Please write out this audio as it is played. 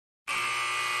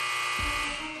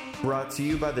Brought to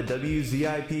you by the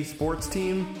WZIP sports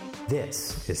team.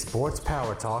 This is Sports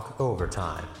Power Talk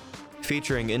Overtime.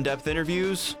 Featuring in-depth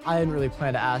interviews. I hadn't really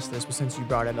planned to ask this, but since you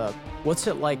brought it up, what's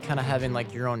it like kind of having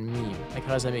like your own meme? Like,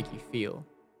 how does that make you feel?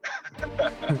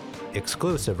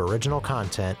 Exclusive original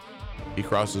content. He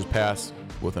crosses paths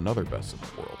with another best in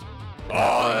the world.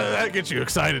 Oh, that gets you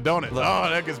excited, don't it? Oh,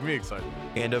 that gets me excited.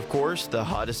 And of course, the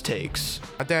hottest takes.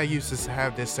 My dad used to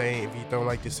have this saying, if you don't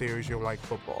like the series, you don't like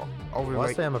football. Well,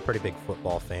 I say I'm a pretty big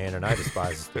football fan, and I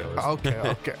despise the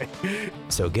Steelers. Okay.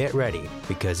 So get ready,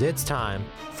 because it's time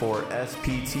for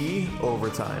SPT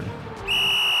Overtime.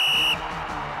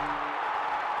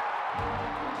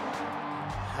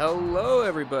 Hello,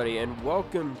 everybody, and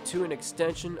welcome to an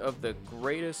extension of the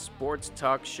greatest sports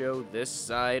talk show this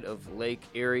side of Lake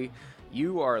Erie.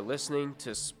 You are listening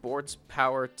to Sports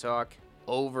Power Talk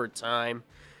Overtime,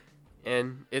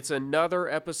 and it's another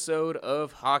episode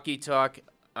of Hockey Talk.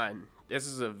 This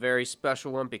is a very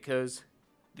special one because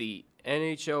the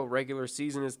NHL regular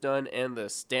season is done and the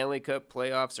Stanley Cup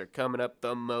Playoffs are coming up,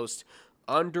 the most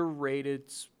underrated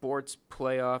sports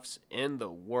playoffs in the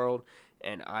world,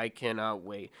 and I cannot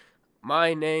wait.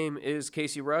 My name is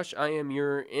Casey Rush. I am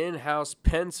your in-house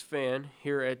Pens fan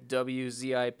here at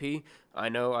WZIP. I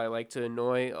know I like to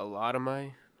annoy a lot of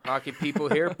my hockey people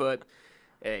here, but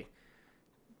hey,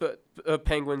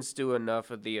 Penguins do enough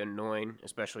of the annoying,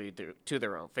 especially to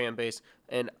their own fan base.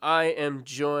 And I am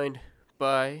joined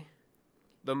by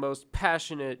the most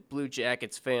passionate Blue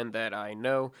Jackets fan that I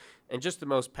know, and just the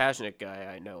most passionate guy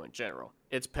I know in general.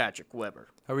 It's Patrick Weber.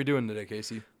 How are we doing today,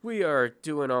 Casey? We are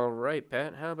doing all right,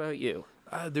 Pat. How about you?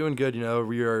 Doing good. You know,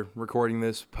 we are recording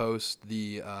this post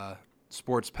the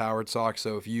Sports Power Talk,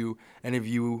 so if any of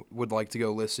you would like to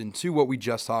go listen to what we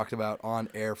just talked about on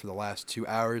air for the last 2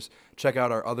 hours, check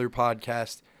out our other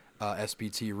podcast,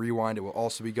 SPT Rewind. It will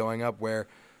also be going up, where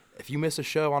if you miss a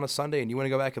show on a Sunday and you want to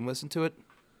go back and listen to it,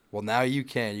 well, now you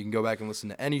can. You can go back and listen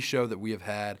to any show that we have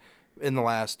had in the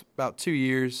last about 2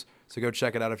 years. So go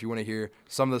check it out if you want to hear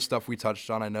some of the stuff we touched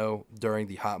on. I know during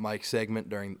the hot mic segment,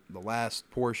 during the last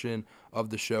portion of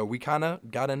the show, we kind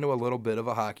of got into a little bit of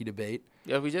a hockey debate.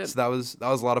 Yeah, we did. So that was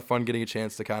a lot of fun, getting a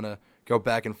chance to kind of go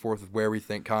back and forth with where we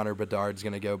think Connor Bedard's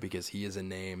going to go, because he is a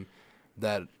name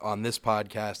that on this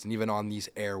podcast and even on these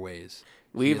airways,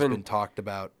 has been talked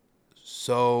about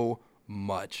so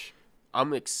much.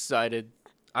 I'm excited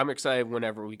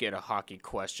whenever we get a hockey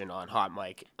question on Hot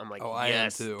Mic. I'm like, yes, I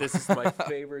am too. This is my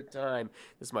favorite time.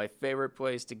 This is my favorite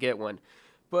place to get one.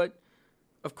 But,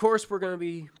 of course, we're going to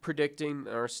be predicting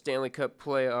our Stanley Cup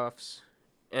playoffs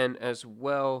and as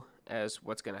well as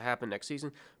what's going to happen next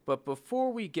season. But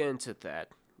before we get into that,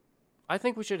 I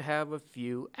think we should have a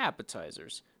few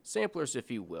appetizers, samplers, if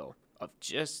you will, of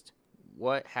just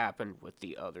what happened with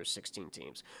the other 16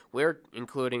 teams. We're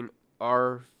including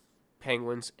our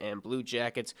Penguins and Blue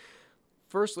Jackets.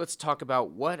 First, let's talk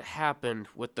about what happened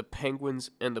with the Penguins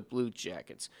and the Blue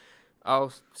Jackets.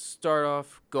 I'll start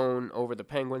off going over the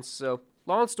Penguins. So,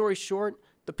 long story short,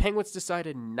 the Penguins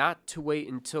decided not to wait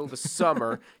until the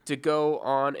summer to go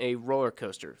on a roller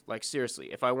coaster. Like,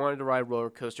 seriously, if I wanted to ride roller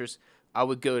coasters, I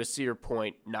would go to Cedar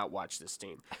Point, not watch this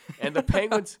team. And the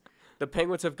Penguins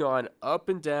have gone up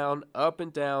and down, up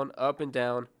and down, up and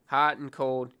down, hot and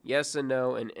cold, yes and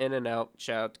no, and in and out.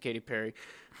 Shout out to Katy Perry.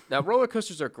 Now, roller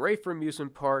coasters are great for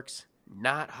amusement parks,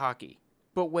 not hockey.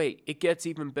 But wait, it gets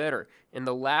even better. In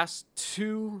the last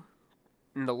two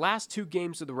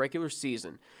games of the regular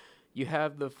season, you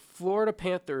have the Florida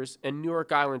Panthers and New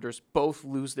York Islanders both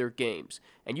lose their games.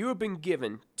 And you have been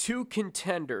given two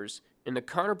contenders in the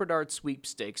Connor Bedard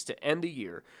sweepstakes to end the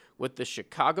year, with the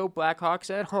Chicago Blackhawks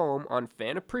at home on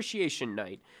Fan Appreciation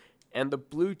Night and the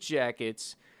Blue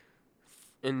Jackets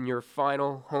in your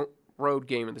final home road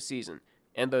game of the season.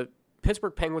 And the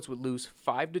Pittsburgh Penguins would lose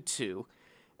 5-2,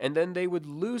 and then they would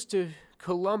lose to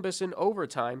Columbus in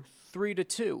overtime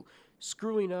 3-2,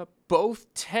 screwing up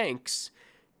both tanks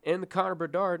in the Connor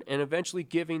Bedard and eventually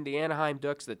giving the Anaheim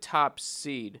Ducks the top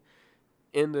seed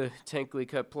in the Stanley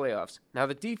Cup playoffs. Now,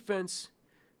 the defense,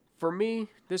 for me,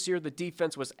 this year, the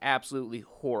defense was absolutely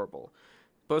horrible,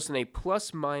 boasting a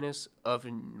plus-minus of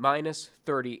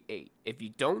 -38. If you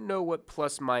don't know what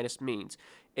plus-minus means,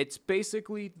 it's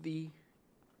basically the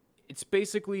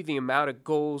amount of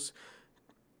goals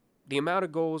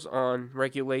on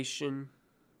regulation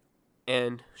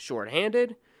and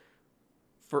shorthanded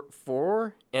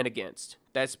for and against.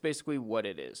 That's basically what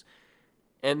it is.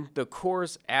 And the core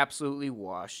is absolutely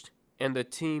washed, and the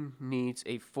team needs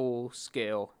a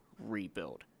full-scale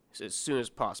rebuild as soon as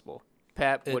possible.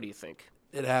 Pat, what do you think?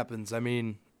 It happens. I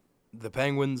mean, the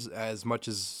Penguins, as much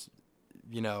as,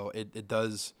 you know, it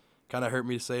does kind of hurt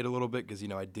me to say it a little bit because,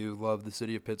 I do love the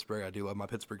city of Pittsburgh. I do love my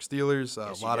Pittsburgh Steelers.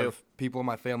 Yes, a lot you do. of people in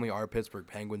my family are Pittsburgh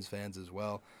Penguins fans as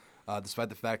well, despite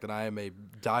the fact that I am a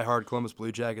diehard Columbus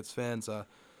Blue Jackets fan. So,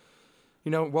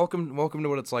 welcome to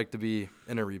what it's like to be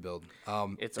in a rebuild.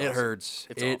 It's it awesome. hurts.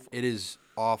 It's it awful. It is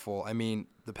awful. I mean,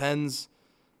 the Pens,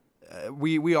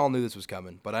 we all knew this was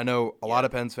coming, but I know a lot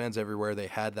of Pens fans everywhere, they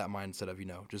had that mindset of,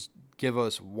 just give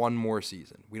us one more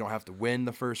season. We don't have to win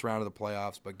the first round of the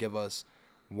playoffs, but give us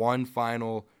one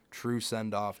final true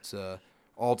send-off to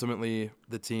ultimately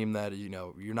the team that,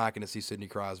 you're not going to see Sidney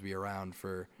Crosby around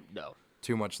for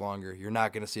too much longer. You're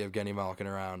not going to see Evgeny Malkin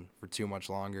around for too much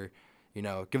longer.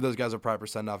 Give those guys a proper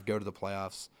send-off, go to the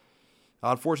playoffs.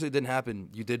 Unfortunately, it didn't happen.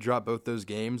 You did drop both those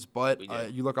games, but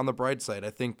you look on the bright side. I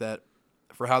think that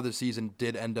for how the season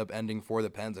did end up ending for the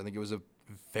Pens, I think it was a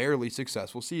fairly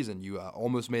successful season. You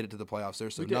almost made it to the playoffs there,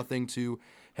 so nothing to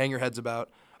hang your heads about.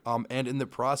 And in the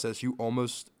process, you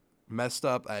almost messed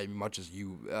up, much as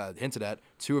you hinted at,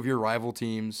 two of your rival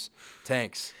teams'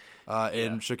 tanks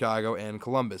in Chicago and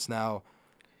Columbus. Now,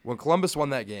 when Columbus won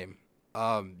that game,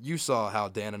 you saw how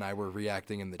Dan and I were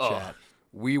reacting in the chat.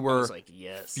 We were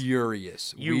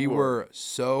furious. We were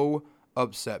so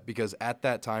upset because at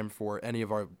that time, for any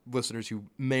of our listeners who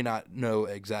may not know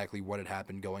exactly what had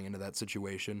happened going into that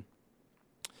situation,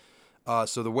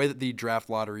 so the way that the draft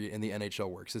lottery in the NHL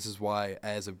works, this is why,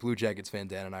 as a Blue Jackets fan,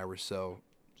 Dan and I were so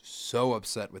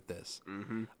upset with this.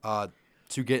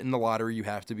 To get in the lottery, you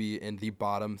have to be in the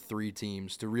bottom 3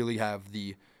 teams to really have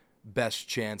the best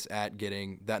chance at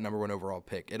getting that number 1 overall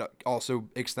pick. It also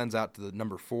extends out to the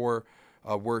number 4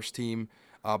 worst team,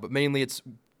 but mainly it's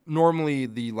normally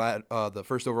the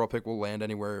first overall pick will land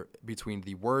anywhere between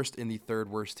the worst and the 3rd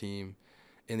worst team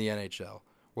in the NHL.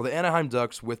 Well, the Anaheim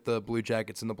Ducks, with the Blue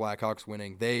Jackets and the Blackhawks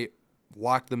winning, they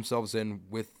locked themselves in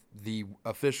with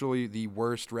officially the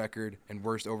worst record and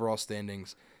worst overall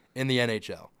standings in the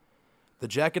NHL. The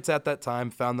Jackets at that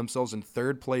time found themselves in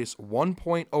 3rd place, 1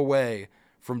 point away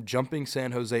from jumping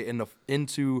San Jose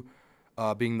into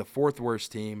being the 4th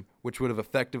worst team, which would have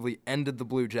effectively ended the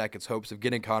Blue Jackets' hopes of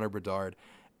getting Connor Bedard.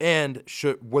 And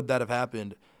would that have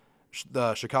happened,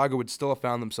 Chicago would still have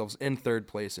found themselves in 3rd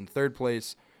place. In 3rd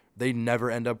place, they never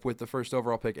end up with the first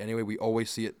overall pick anyway. We always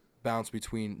see it bounce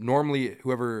between, normally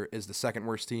whoever is the 2nd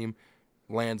worst team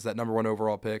lands that number 1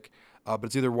 overall pick, but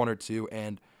it's either 1 or 2,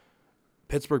 and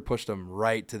Pittsburgh pushed them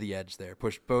right to the edge there,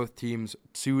 pushed both teams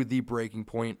to the breaking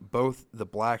point. Both the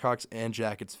Blackhawks and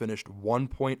Jackets finished 1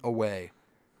 point away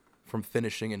from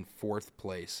finishing in 4th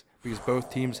place because both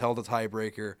teams held a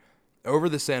tiebreaker over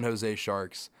the San Jose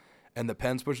Sharks, and the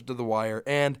Pens pushed it to the wire.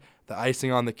 And the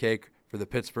icing on the cake for the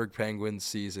Pittsburgh Penguins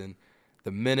season,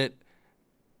 the minute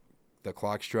the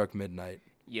clock struck midnight,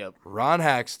 Ron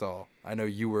Hextall, I know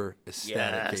you were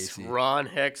ecstatic, Casey. Ron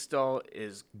Hextall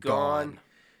is gone.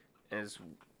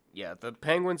 The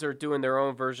Penguins are doing their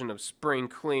own version of spring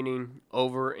cleaning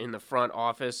over in the front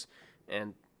office,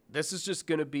 and this is just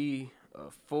going to be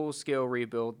a full-scale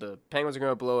rebuild. The Penguins are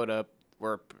going to blow it up.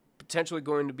 We're potentially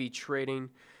going to be trading.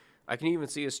 I can even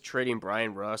see us trading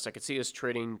Brian Rust. I could see us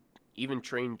trading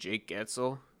Jake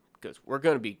Getzel, because we're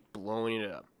going to be blowing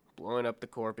up the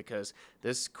core, because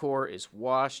this core is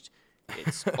washed.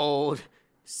 It's old.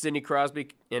 Sidney Crosby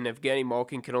and Evgeny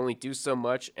Malkin can only do so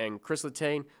much, and Chris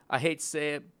Letang, I hate to say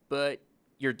it, but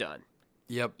you're done.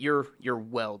 Yep. You're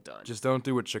well done. Just don't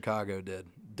do what Chicago did.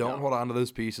 Don't hold on to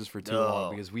those pieces for too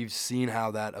long, because we've seen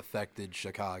how that affected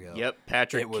Chicago. Yep,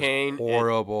 Patrick Kane.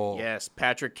 Horrible. Yes,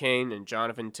 Patrick Kane and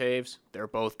Jonathan Taves, they're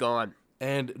both gone.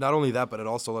 And not only that, but it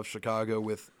also left Chicago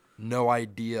with no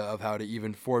idea of how to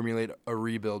even formulate a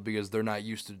rebuild, because they're not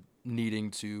used to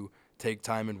needing to take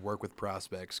time and work with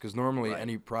prospects. Because normally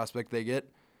any prospect they get,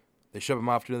 they shove them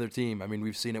off to another team. I mean,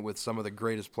 we've seen it with some of the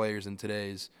greatest players in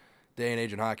today's day and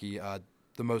age in hockey.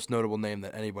 The most notable name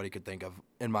that anybody could think of,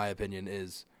 in my opinion,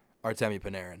 is Artemi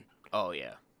Panarin. Oh,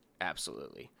 yeah,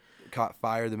 absolutely. Caught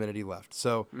fire the minute he left.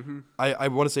 So I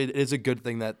want to say it is a good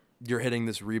thing that you're hitting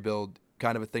this rebuild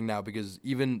kind of a thing now, because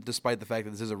even despite the fact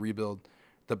that this is a rebuild,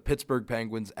 the Pittsburgh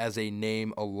Penguins as a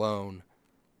name alone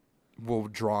will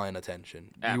draw in attention.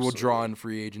 Absolutely. You will draw in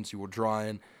free agents. You will draw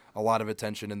in a lot of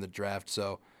attention in the draft.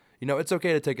 So, it's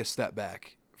okay to take a step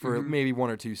back for maybe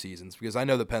 1 or 2 seasons, because I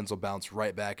know the Pens will bounce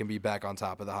right back and be back on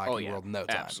top of the hockey world in no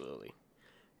time. Absolutely.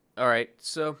 All right,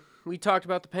 so we talked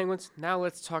about the Penguins. Now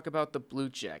let's talk about the Blue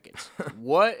Jackets.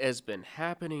 What has been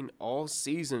happening all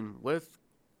season with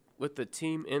the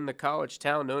team in the college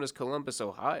town known as Columbus,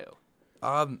 Ohio?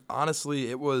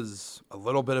 Honestly, it was a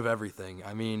little bit of everything.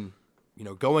 I mean,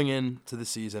 going into the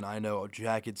season, I know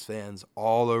Jackets fans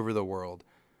all over the world,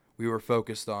 we were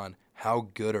focused on how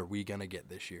good are we going to get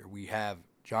this year. We have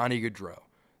Johnny Gaudreau,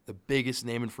 the biggest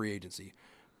name in free agency.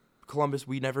 Columbus,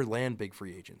 we never land big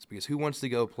free agents because who wants to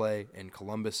go play in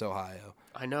Columbus, Ohio?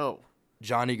 I know.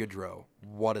 Johnny Gaudreau,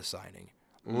 what a signing.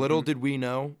 Little did we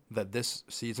know that this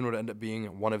season would end up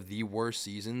being one of the worst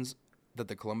seasons that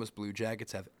the Columbus Blue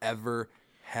Jackets have ever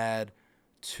had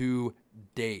to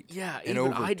date. Yeah, in even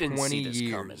over I didn't 20 see this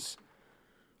years. coming.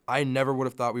 I never would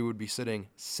have thought we would be sitting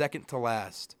second to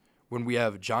last when we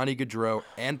have Johnny Gaudreau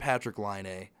and Patrick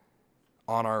Laine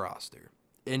on our roster.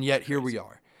 And yet here we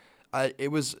are.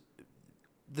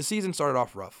 The season started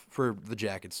off rough for the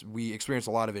Jackets. We experienced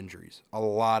a lot of injuries,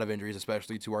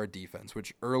 especially to our defense,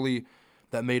 which early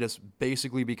that made us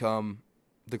basically become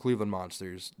the Cleveland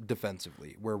Monsters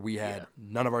defensively, where we had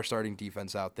none of our starting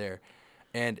defense out there.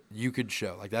 And you could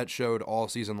show, like that showed all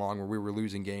season long where we were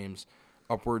losing games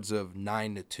upwards of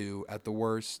 9-2 at the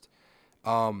worst.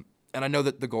 And I know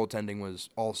that the goaltending was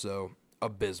also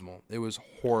abysmal. It was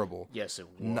horrible. Yes, it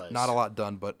was. Not a lot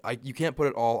done, but you can't put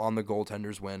it all on the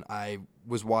goaltenders when I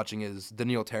was watching as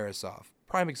Daniil Tarasov.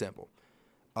 Prime example.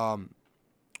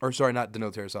 Or sorry, not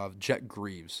Daniil Tarasov, Jet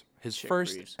Greaves. His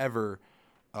first ever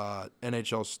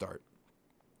NHL start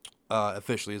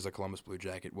officially as a Columbus Blue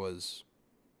Jacket was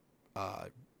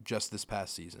just this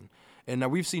past season. And now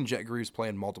we've seen Jet Greaves play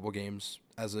in multiple games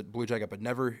as a Blue Jacket, but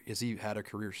never has he had a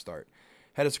career start.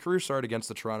 Had his career start against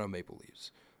the Toronto Maple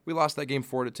Leafs. We lost that game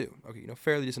 4-2. Okay,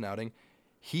 fairly decent outing.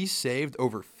 He saved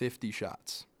over 50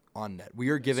 shots on net. We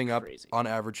are giving up, on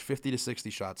average, 50 to 60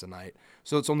 shots a night.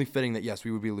 So it's only fitting that, yes,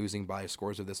 we would be losing by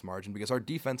scores of this margin because our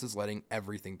defense is letting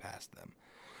everything past them.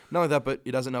 Not only that, but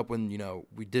it doesn't help when,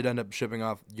 we did end up shipping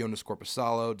off Jonas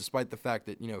Korpisalo, despite the fact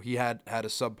that, he had a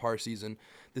subpar season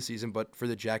this season, but for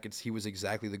the Jackets, he was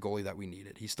exactly the goalie that we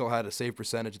needed. He still had a save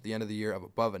percentage at the end of the year of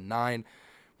above a 9,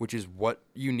 which is what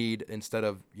you need instead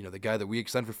of, the guy that we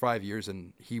extended for 5 years,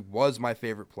 and he was my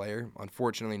favorite player.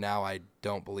 Unfortunately, now I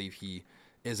don't believe he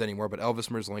is anymore, but Elvis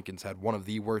Merzlikins had one of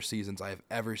the worst seasons I have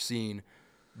ever seen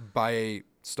by a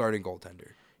starting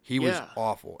goaltender. He was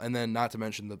awful. And then not to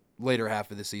mention the later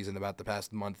half of the season, about the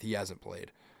past month, he hasn't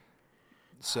played.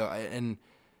 So, and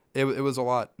it was a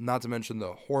lot, not to mention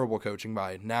the horrible coaching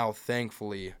by now,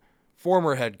 thankfully,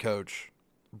 former head coach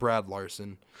Brad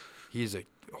Larson. He's a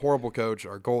horrible coach.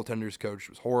 Our goaltenders coach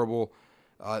was horrible.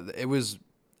 It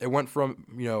went from,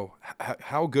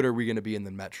 how good are we going to be in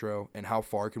the Metro and how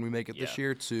far can we make it this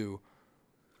year to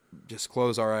just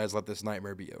close our eyes, let this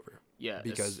nightmare be over. Yeah.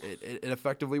 Because it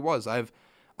effectively was.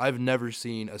 I've never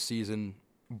seen a season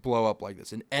blow up like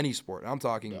this in any sport. I'm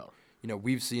talking,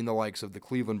 we've seen the likes of the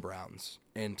Cleveland Browns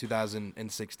in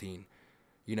 2016.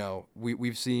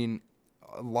 We've seen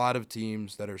a lot of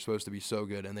teams that are supposed to be so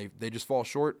good and they just fall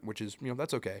short, which is,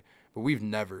 that's okay. But we've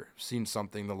never seen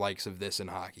something the likes of this in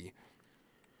hockey.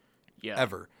 Yeah.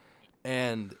 Ever.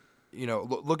 And,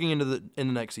 looking into the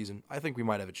next season, I think we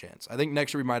might have a chance. I think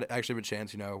next year we might actually have a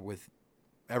chance, with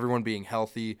everyone being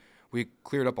healthy. We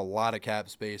cleared up a lot of cap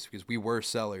space because we were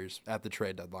sellers at the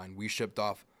trade deadline. We shipped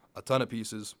off a ton of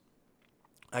pieces.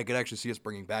 I could actually see us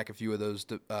bringing back a few of those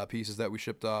pieces that we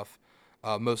shipped off.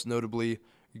 Most notably,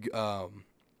 Vladislav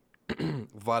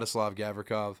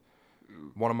Gavrikov,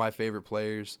 one of my favorite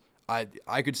players.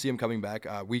 I could see him coming back.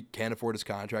 We can't afford his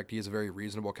contract. He has a very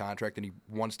reasonable contract, and he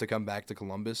wants to come back to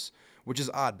Columbus, which is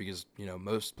odd because,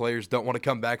 most players don't want to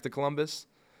come back to Columbus.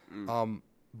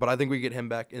 But I think we get him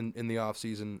back in the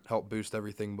offseason, help boost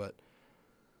everything. But,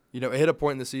 it hit a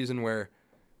point in the season where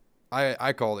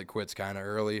I called it quits kind of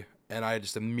early, and I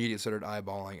just immediately started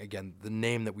eyeballing, again, the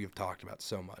name that we've talked about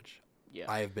so much. Yeah.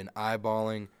 I have been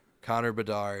eyeballing Connor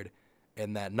Bedard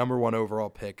and that number 1 overall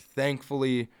pick.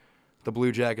 Thankfully, the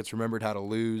Blue Jackets remembered how to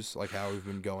lose, like how we've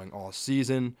been going all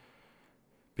season,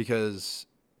 because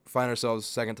find ourselves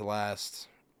second to last.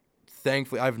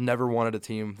 Thankfully, I've never wanted a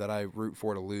team that I root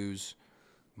for to lose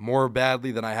more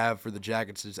badly than I have for the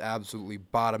Jackets to just absolutely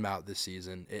bottom out this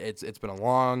season. It's been a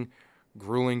long,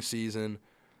 grueling season.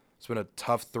 It's been a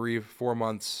tough 3-4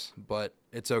 months, but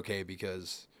it's okay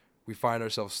because we find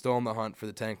ourselves still in the hunt for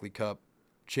the Stanley Cup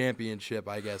championship,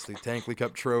 I guess, the Stanley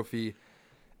Cup trophy,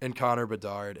 and Connor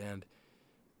Bedard. And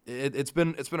it's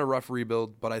been a rough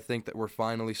rebuild, but I think that we're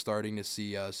finally starting to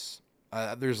see us.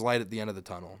 There's light at the end of the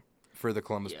tunnel for the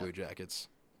Columbus Blue Jackets.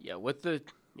 Yeah, with the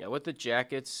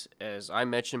Jackets, as I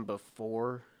mentioned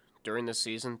before, during the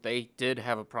season, they did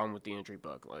have a problem with the injury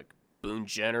bug. Like, Boone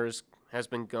Jenner has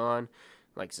been gone.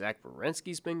 Like, Zach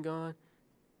Werenski's been gone.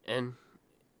 And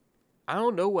I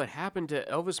don't know what happened to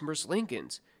Elvis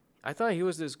Merzlikins. I thought he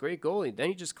was this great goalie. Then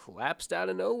he just collapsed out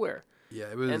of nowhere.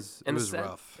 Yeah, it was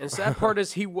rough. And the sad part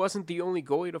is he wasn't the only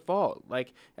goalie to fall.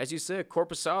 Like, as you said,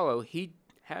 Korpisalo, he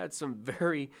had some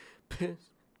very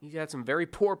he had some very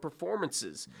poor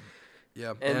performances.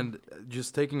 Yeah, and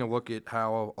just taking a look at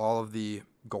how all of the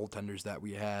goaltenders that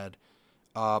we had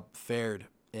fared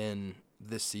in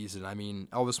this season. I mean,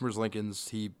 Elvis Merzlikins,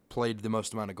 he played the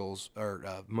most amount of goals or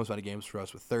most amount of games for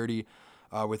us with 30,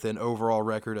 with an overall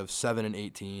record of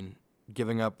 7-18,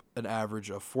 giving up an average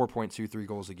of 4.23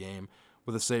 goals a game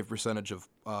with a save percentage of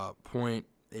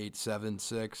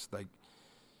 .876. Like,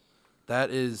 that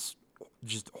is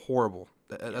just horrible.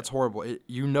 That's horrible.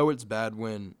 It's bad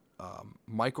when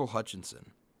Michael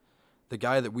Hutchinson, the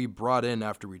guy that we brought in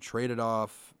after we traded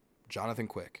off Jonathan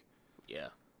Quick. Yeah.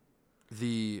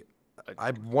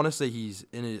 I want to say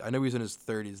I know he's in his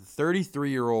 30s. The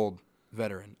 33-year-old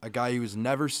veteran, a guy who's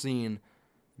never seen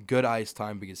good ice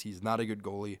time because he's not a good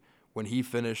goalie, when he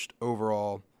finished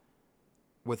overall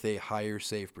with a higher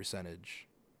save percentage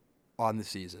on the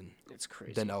season It's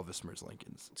crazy. than Elvis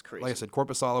Merzlikins. It's crazy. Like I said,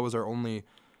 Korpisalo was our only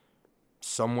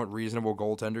somewhat reasonable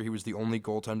goaltender. He was the only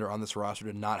goaltender on this roster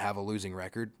to not have a losing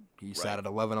record. He sat at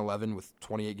 11-11 with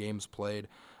 28 games played.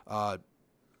 Or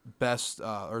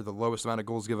the lowest amount of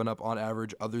goals given up on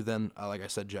average, other than, like I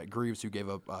said, Jet Greaves, who gave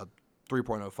up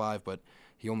 3.05, but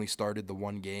he only started the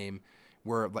one game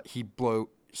where he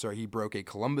broke a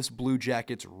Columbus Blue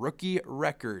Jackets rookie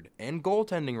record and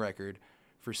goaltending record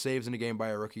for saves in a game by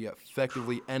a rookie,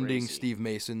 effectively ending Steve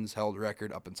Mason's held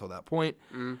record up until that point.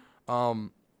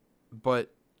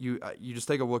 But you just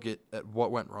take a look at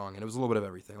what went wrong, and it was a little bit of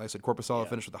everything. Like I said, Korpisalo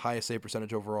finished with the highest save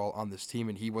percentage overall on this team,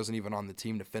 and he wasn't even on the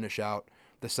team to finish out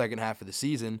the second half of the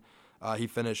season. He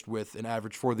finished with an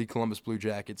average for the Columbus Blue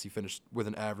Jackets. He finished with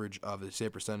an average of a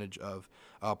save percentage of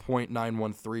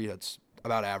 .913. That's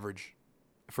about average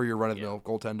for your run-of-the-mill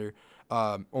goaltender.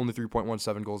 Only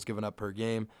 3.17 goals given up per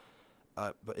game.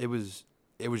 But it was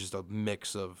just a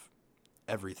mix of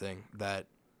everything that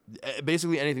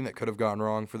basically anything that could have gone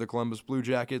wrong for the Columbus Blue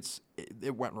Jackets,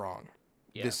 it went wrong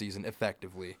this season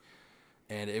effectively,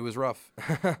 and it was rough.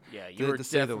 Yeah, you were to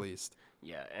say the least.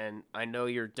 Yeah, and I know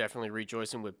you're definitely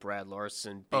rejoicing with Brad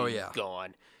Larson being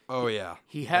gone. Oh yeah,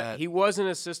 He was an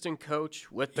assistant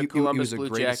coach with the he Columbus was a Blue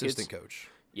great Jackets. assistant coach.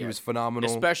 Yeah, he was phenomenal,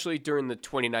 especially during the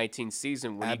 2019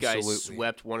 season when you guys Absolutely.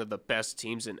 swept one of the best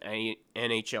teams in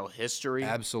NHL history.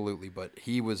 Absolutely, but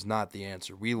he was not the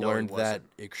answer. We No, he learned that wasn't.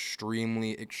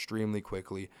 extremely, extremely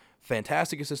quickly.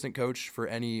 Fantastic assistant coach for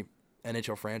any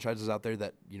NHL franchises out there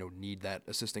that need that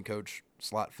assistant coach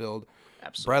slot filled.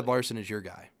 Absolutely. Brad Larson is your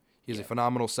guy. He's a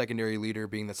phenomenal secondary leader,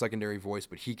 being the secondary voice,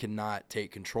 but he cannot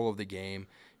take control of the game.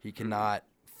 He cannot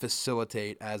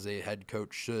facilitate as a head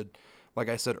coach should. Like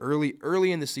I said,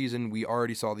 early in the season, we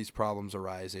already saw these problems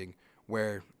arising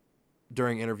where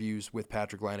during interviews with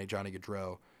Patrick Laine, Johnny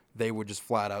Gaudreau, they would just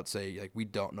flat out say, like, we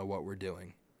don't know what we're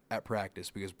doing at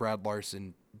practice because Brad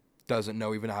Larson doesn't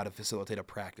know even how to facilitate a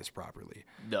practice properly.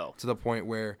 No. To the point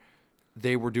where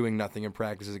they were doing nothing in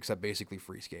practices except basically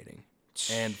free skating.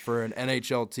 And for an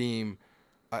NHL team,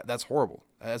 that's horrible.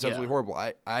 That's absolutely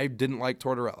horrible. I didn't like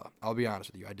Tortorella. I'll be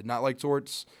honest with you. I did not like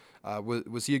Torts.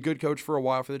 Was he a good coach for a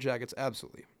while for the Jackets?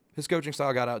 Absolutely. His coaching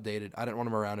style got outdated. I didn't want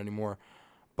him around anymore.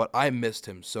 But I missed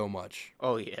him so much.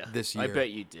 Oh yeah, this year. I bet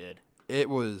you did. It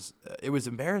was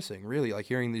embarrassing, really, like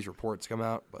hearing these reports come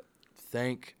out. But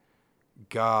thank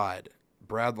God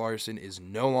Brad Larson is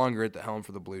no longer at the helm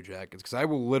for the Blue Jackets, because I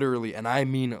will literally, and I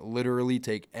mean literally,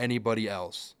 take anybody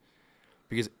else,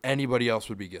 because anybody else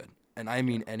would be good, and I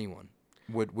mean anyone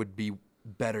would be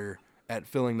better at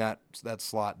filling that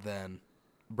slot than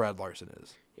Brad Larson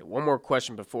is. Yeah, one more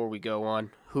question before we go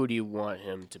on. Who do you want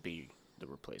him to be the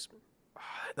replacement?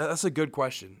 That's a good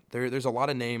question. There's a lot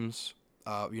of names,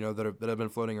 that have been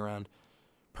floating around.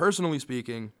 Personally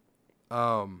speaking,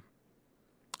 I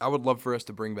would love for us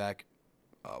to bring back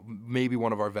maybe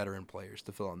one of our veteran players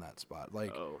to fill in that spot.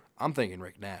 Like I'm thinking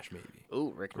Rick Nash, maybe.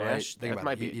 Oh, Rick Right? Nash. Think That about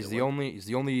might it. be. He's the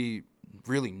only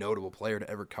really notable player to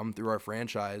ever come through our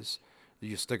franchise.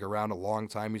 You stick around a long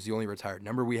time. He's the only retired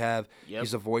number we have. Yep.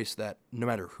 He's a voice that no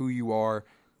matter who you are,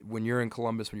 when you're in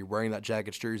Columbus, when you're wearing that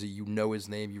Jackets jersey, you know his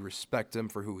name. You respect him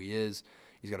for who he is.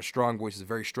 He's got a strong voice. He's a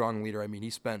very strong leader. I mean, he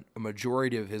spent a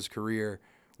majority of his career,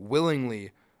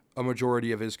 willingly a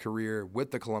majority of his career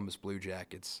with the Columbus Blue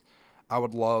Jackets. I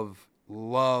would love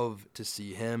to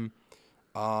see him.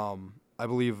 I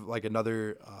believe like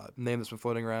another name that's been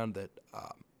floating around that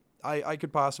I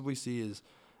could possibly see is,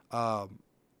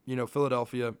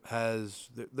 Philadelphia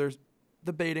there's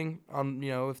debating on,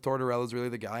 if Tortorella's really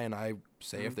the guy, and I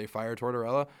say if they fire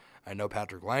Tortorella, I know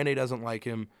Patrick Laine doesn't like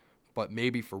him, but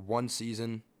maybe for one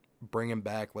season, bring him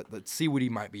back. Let's see what he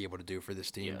might be able to do for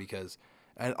this team, because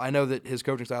I know that his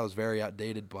coaching style is very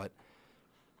outdated, but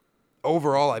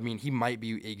overall, I mean, he might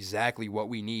be exactly what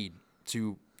we need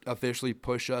to officially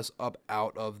push us up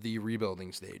out of the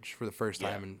rebuilding stage for the first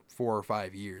time in 4 or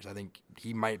 5 years. I think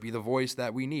he might be the voice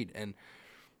that we need. And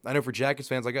I know for Jackets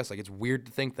fans like us, like, it's weird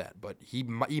to think that, but he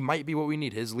might be what we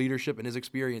need. His leadership and his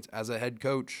experience as a head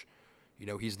coach, you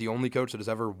know, he's the only coach that has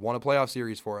ever won a playoff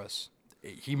series for us.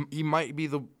 He might be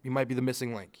the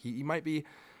missing link. He might be,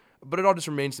 but it all just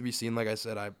remains to be seen. Like I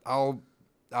said, I'll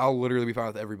literally be fine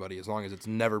with everybody as long as it's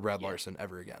never Brad Larson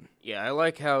ever again. Yeah, I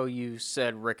like how you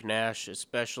said Rick Nash,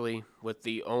 especially with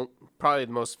probably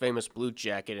the most famous Blue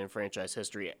Jacket in franchise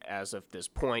history as of this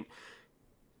point.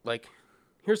 Like,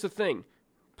 here's the thing.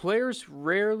 Players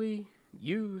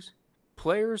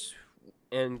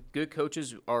and good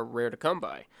coaches are rare to come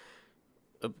by.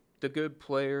 The good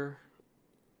player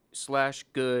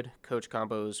 / good coach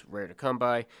combo is rare to come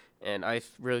by, and I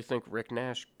really think Rick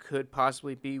Nash could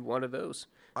possibly be one of those,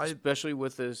 especially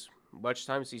with as much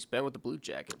time as he spent with the Blue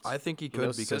Jackets. I think he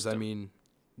could because, I mean,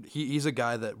 he's a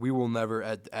guy that we will never,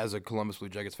 as a Columbus Blue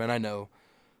Jackets fan, I know,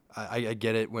 I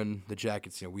get it when the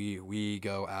Jackets, you know, we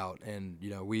go out and,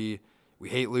 you know, we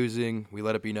hate losing. We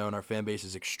let it be known. Our fan base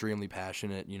is extremely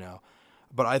passionate, you know.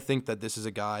 But I think that this is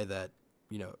a guy that,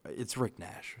 you know, it's Rick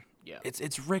Nash. Yeah.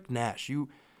 It's Rick Nash. You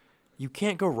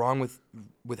can't go wrong with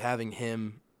having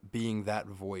him being that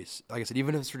voice. Like I said,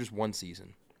 even if it's for just one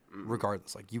season,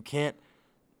 regardless. Like, you can't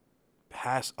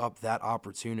pass up that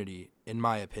opportunity, in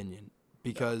my opinion,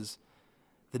 because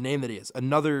the name that he is.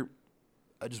 Another,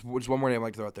 just one more name I'd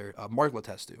like to throw out there, Mark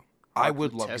Letestu. I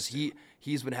would love, because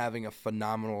he's been having a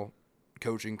phenomenal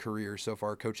coaching career so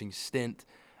far, coaching stint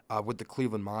with the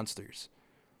Cleveland Monsters.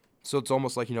 So it's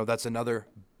almost like, you know, that's another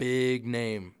big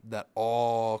name that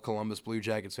all Columbus Blue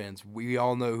Jackets fans, we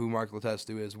all know who Mark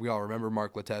Letestu is. We all remember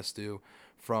Mark Letestu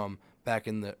from back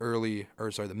in the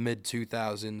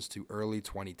mid-2000s to early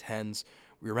 2010s.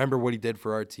 We remember what he did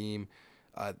for our team.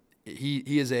 He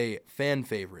is a fan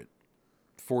favorite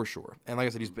for sure. And like I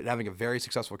said, he's been having a very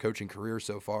successful coaching career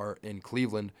so far in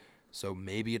Cleveland. So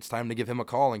maybe it's time to give him a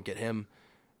call and get him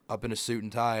up in a suit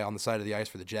and tie on the side of the ice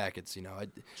for the Jackets. You know,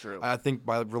 I think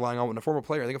by relying on a former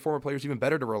player, I think a former player is even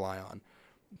better to rely on,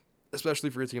 especially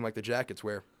for a team like the Jackets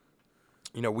where,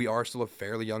 you know, we are still a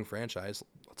fairly young franchise.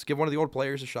 Let's give one of the old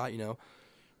players a shot, you know.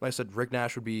 Like I said, Rick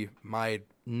Nash would be my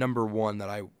number one that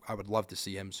I would love to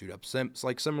see him suit up. It's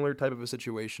like similar type of a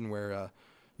situation where,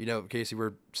 you know, Casey,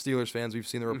 we're Steelers fans. We've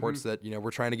seen the reports that, you know,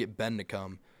 we're trying to get Ben to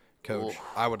come coach. Ooh.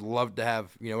 I would love to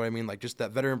have, you know what I mean, like just that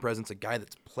veteran presence, a guy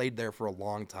that's played there for a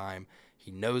long time.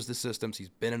 He knows the systems. He's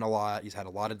been in a lot. He's had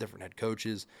a lot of different head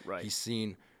coaches. Right. He's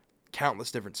seen countless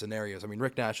different scenarios. I mean,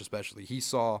 Rick Nash especially, he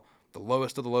saw the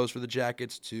lowest of the lows for the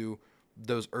Jackets to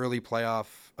those early playoff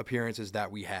appearances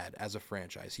that we had as a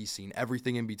franchise. He's seen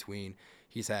everything in between.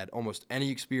 He's had almost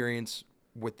any experience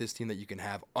with this team that you can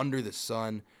have under the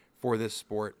sun for this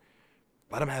sport.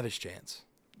 Let him have his chance.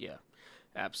 Yeah.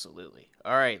 Absolutely.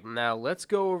 All right, now let's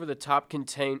go over the top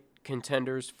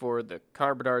contenders for the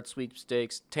Connor Bedard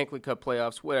sweepstakes, Stanley Cup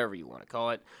playoffs, whatever you want to call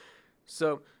it.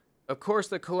 So, of course,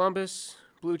 the Columbus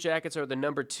Blue Jackets are the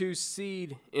number 2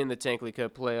 seed in the Stanley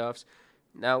Cup playoffs.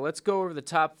 Now let's go over the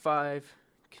top 5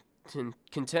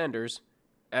 contenders.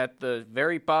 At the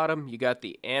very bottom, you got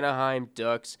the Anaheim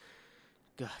Ducks.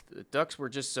 God, the Ducks were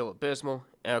just so abysmal.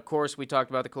 And, of course, we talked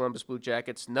about the Columbus Blue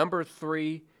Jackets. Number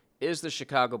 3 is the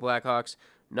Chicago Blackhawks.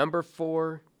 Number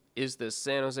 4 is the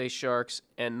San Jose Sharks.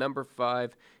 And number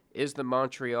 5 is the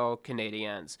Montreal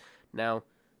Canadiens. Now,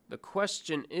 the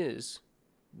question is,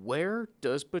 where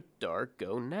does Bedard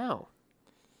go now?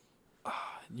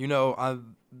 You know,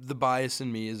 the bias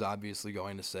in me is obviously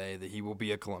going to say that he will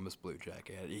be a Columbus Blue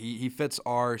Jacket. He fits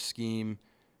our scheme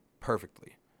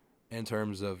perfectly in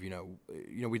terms of, you know,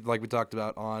 we talked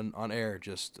about on air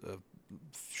just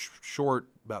short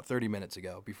about 30 minutes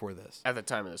ago before this. At the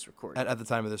time of this recording. At the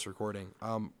time of this recording,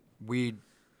 we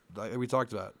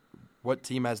talked about what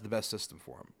team has the best system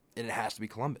for him, and it has to be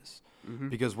Columbus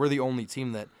because we're the only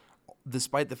team that,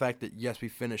 despite the fact that yes we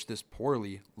finished this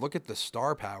poorly, look at the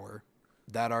star power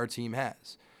that our team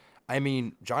has. I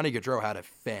mean, Johnny Gaudreau had a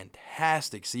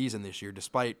fantastic season this year,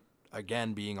 despite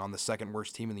again being on the second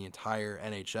worst team in the entire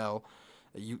NHL.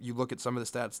 You look at some of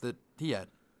the stats that he had: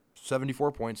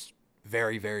 74 points.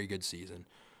 Very, very good season.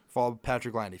 Followed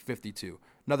Patrick Laine, 52.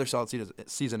 Another solid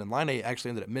season. And Laine actually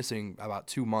ended up missing about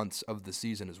 2 months of the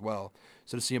season as well.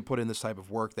 So to see him put in this type of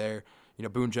work there, you know,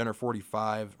 Boone Jenner,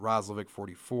 45, Roslovic,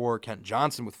 44, Kent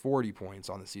Johnson with 40 points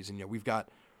on the season. You know, we've got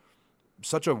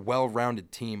such a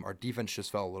well-rounded team. Our defense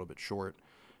just fell a little bit short.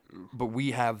 But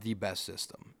we have the best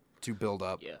system to build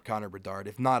up Connor Bedard.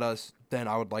 If not us, then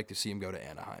I would like to see him go to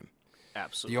Anaheim.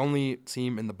 Absolutely. The only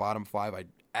team in the bottom 5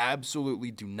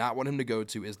 absolutely do not want him to go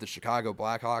to is the Chicago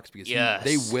Blackhawks, because Yes.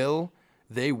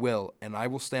 they will, and I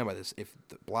will stand by this. If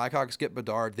the Blackhawks get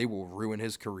Bedard, they will ruin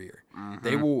his career. Mm-hmm.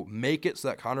 They will make it so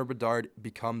that Connor Bedard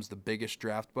becomes the biggest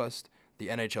draft bust the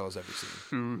NHL has ever seen.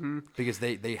 Mm-hmm. Because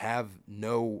they have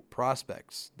no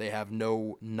prospects. They have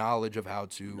no knowledge of how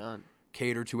to None.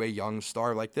 cater to a young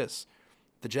star like this.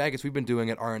 The Jackets, we've been doing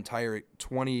it our entire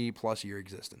 20-plus year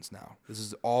existence now. This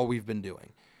is all we've been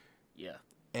doing. Yeah.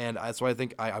 And that's why I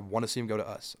think I want to see him go to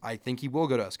us. I think he will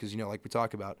go to us because, like we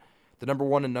talk about, the number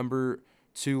 1 and number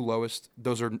 2 lowest,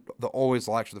 those are the always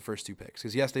locks for the first 2 picks.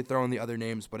 Because, yes, they throw in the other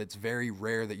names, but it's very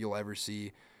rare that you'll ever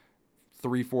see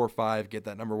 3, 4, 5 get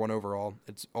that number 1 overall.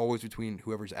 It's always between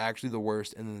whoever's actually the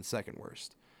worst and then the second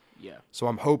worst. Yeah. So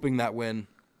I'm hoping that when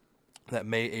that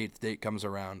May 8th date comes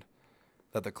around,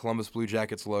 that the Columbus Blue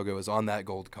Jackets logo is on that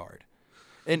gold card.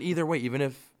 And either way, even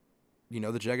if,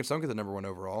 the Jackets don't get the number 1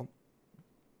 overall,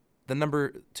 the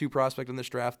number 2 prospect in this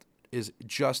draft is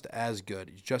just as good.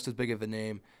 He's just as big of a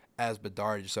name as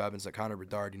Bedard. It just so happens that Connor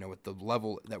Bedard, with the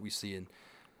level that we see in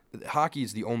hockey,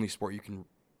 is the only sport you can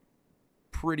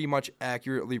pretty much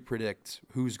accurately predict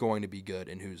who's going to be good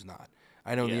and who's not.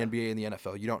 I know in the NBA and the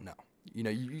NFL, you don't know.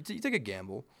 You take a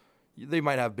gamble. They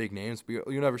might have big names, but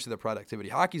you'll never see the productivity.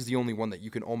 Hockey's the only one that you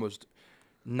can almost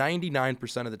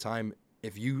 99% of the time,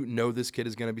 if you know this kid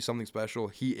is going to be something special,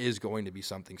 he is going to be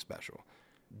something special.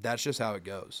 That's just how it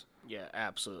goes. Yeah,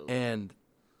 absolutely. And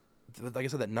like I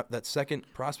said, that second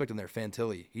prospect in there,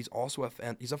 Fantilli, he's also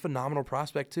he's a phenomenal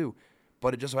prospect too.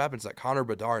 But it just so happens that Connor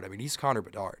Bedard, he's Connor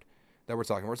Bedard that we're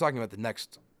talking. We're talking about the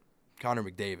next Connor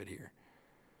McDavid here.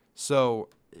 So,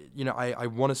 I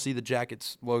want to see the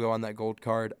Jackets logo on that gold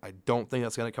card. I don't think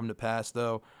that's going to come to pass,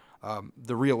 though.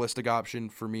 The realistic option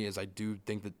for me is I do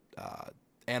think that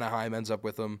Anaheim ends up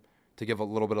with them to give a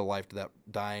little bit of life to that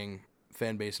dying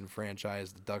fan base and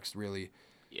franchise. The Ducks really,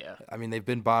 they've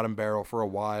been bottom barrel for a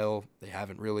while. They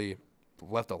haven't really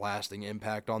left a lasting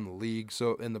impact on the league.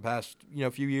 So in the past,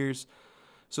 few years.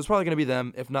 So it's probably going to be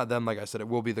them. If not them, like I said, it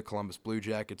will be the Columbus Blue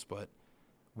Jackets. But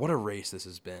what a race this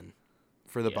has been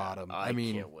for the bottom. I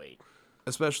can't wait.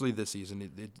 Especially this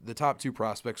season. The top 2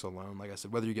 prospects alone, like I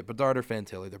said, whether you get Bedard or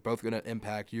Fantilli, they're both going to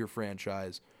impact your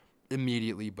franchise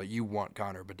immediately, but you want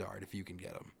Connor Bedard if you can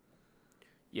get him.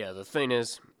 Yeah, the thing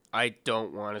is, I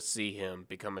don't want to see him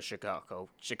become a Chicago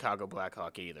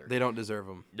Blackhawk either. They don't deserve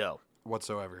him. No.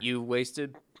 Whatsoever. You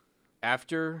wasted,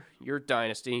 after your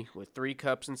dynasty with 3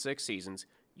 cups in 6 seasons,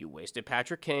 you wasted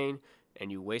Patrick Kane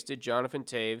and you wasted Jonathan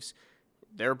Taves.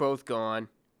 They're both gone.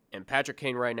 And Patrick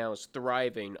Kane right now is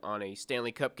thriving on a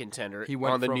Stanley Cup contender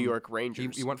on the New York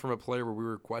Rangers. He went from a player where we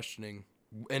were questioning,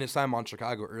 and his time on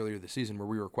Chicago earlier this season, where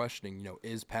we were questioning,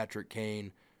 is Patrick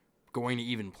Kane going to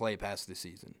even play past this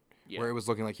season? Yeah. Where it was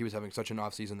looking like he was having such an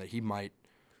offseason that he might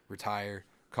retire,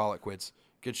 call it quits,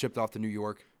 get shipped off to New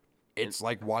York. It's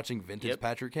like watching vintage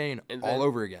Patrick Kane all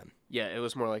over again. Yeah, it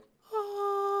was more like,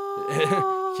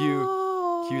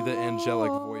 cue the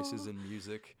angelic voices and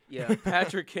music. Yeah,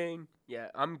 Patrick Kane. Yeah,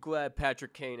 I'm glad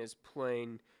Patrick Kane is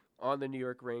playing on the New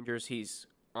York Rangers. He's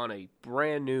on a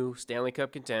brand new Stanley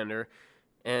Cup contender,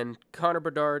 and Connor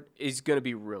Bedard is going to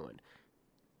be ruined.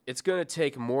 It's going to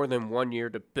take more than 1 year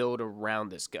to build around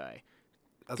this guy.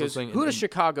 Because who does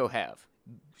Chicago have?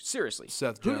 Seriously,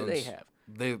 Seth Jones. Who do they have?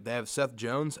 They have Seth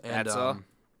Jones, and That's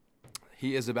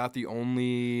he is about the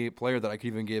only player that I could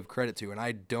even give credit to, and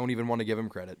I don't even want to give him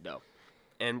credit. No.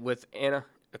 And with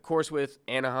with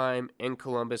Anaheim and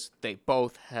Columbus, they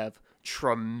both have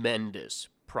tremendous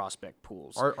prospect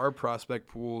pools. Our prospect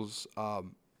pools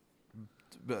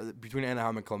between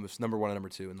Anaheim and Columbus, number 1 and number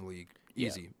 2 in the league.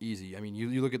 Easy.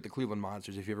 You look at the Cleveland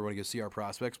Monsters. If you ever want to go see our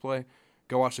prospects play,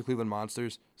 go watch the Cleveland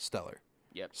Monsters. Stellar.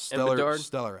 Yep.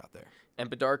 Stellar out there. And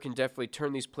Bedard can definitely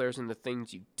turn these players into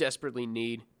things you desperately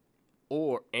need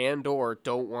or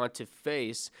don't want to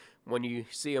face when you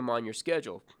see them on your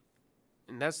schedule.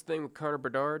 And that's the thing with Connor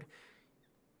Bedard.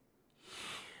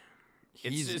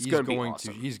 It's going to be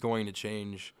awesome. He's going to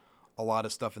change a lot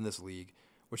of stuff in this league.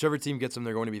 Whichever team gets him,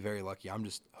 they're going to be very lucky. I'm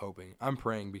just hoping. I'm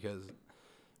praying because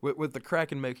with the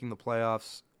Kraken making the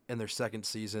playoffs in their second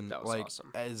season, that was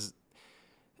awesome.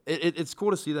 It's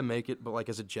cool to see them make it, but like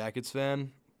as a Jackets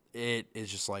fan, it is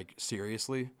just like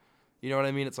seriously, you know what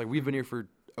I mean? It's like we've been here for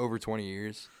over 20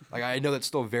 years. Like I know that's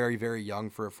still very, very young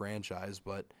for a franchise,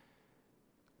 but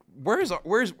where's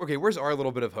our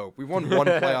little bit of hope? We've won one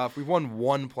playoff. We've won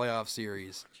one playoff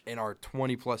series in our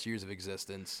 20 plus years of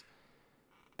existence.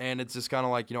 And it's just kind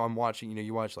of like, I'm watching,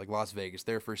 you watch like Las Vegas,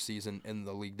 their first season in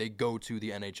the league, they go to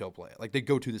the NHL play. Like they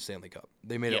go to the Stanley Cup.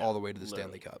 They made it all the way to the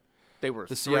Stanley Cup. They were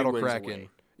the 3 Seattle wins Kraken. away.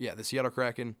 Yeah, the Seattle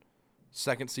Kraken,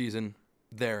 second season,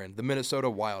 therein. The Minnesota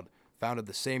Wild, founded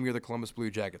the same year the Columbus Blue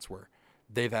Jackets were.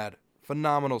 They've had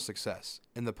phenomenal success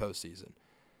in the postseason.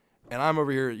 And I'm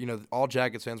over here, all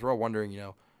Jackets fans, we're all wondering,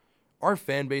 our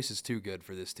fan base is too good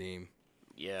for this team.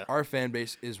 Yeah. Our fan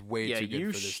base is way too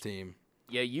good for this team.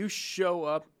 Yeah, you show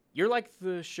up. You're like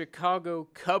the Chicago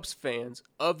Cubs fans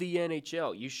of the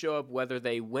NHL. You show up whether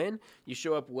they win. You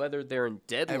show up whether they're in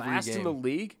dead Every last in game. the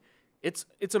league. It's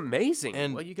amazing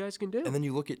And- what you guys can do. And then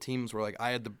you look at teams where,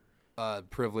 I had the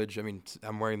privilege. I mean,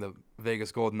 I'm wearing the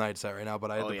Vegas Golden Knights hat right now,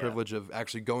 but I had the privilege of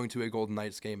actually going to a Golden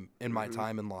Knights game in my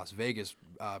time in Las Vegas.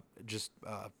 This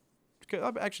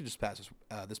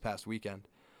past weekend.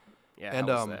 Yeah, and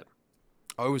how was that?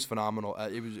 Oh, it was phenomenal.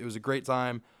 It was a great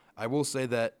time. I will say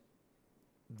that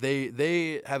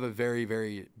they have a very,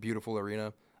 very beautiful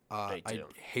arena. They I do.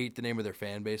 hate the name of their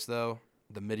fan base though.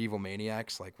 The Medieval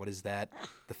Maniacs. What is that?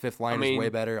 The fifth line I mean- is way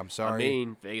better. I'm sorry.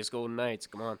 Vegas Golden Knights.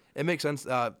 Come on. It makes sense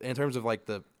in terms of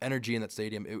the energy in that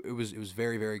stadium. It was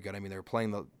very, very good. I mean, they were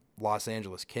playing the Los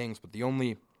Angeles Kings, but the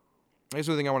only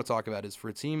thing I want to talk about is for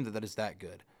a team that is that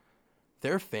good,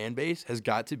 their fan base has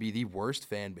got to be the worst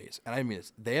fan base, and I mean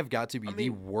this. They have got to be the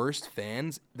worst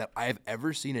fans that I have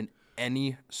ever seen in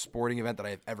any sporting event that I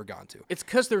have ever gone to. It's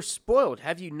because they're spoiled.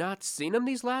 Have you not seen them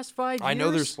these last 5 years? I know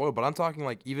they're spoiled, but I'm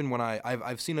talking even when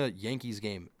I've seen a Yankees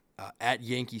game at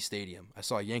Yankee Stadium. I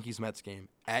saw a Yankees-Mets game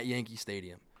at Yankee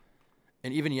Stadium.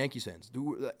 And even Yankees fans,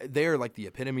 they're like the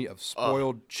epitome of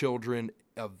spoiled children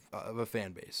of a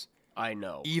fan base. I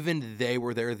know. Even they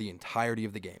were there the entirety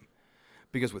of the game.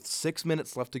 Because with 6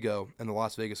 minutes left to go in the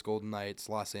Las Vegas Golden Knights,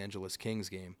 Los Angeles Kings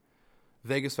game,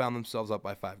 Vegas found themselves up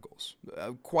by 5 goals.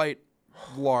 Quite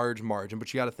large margin,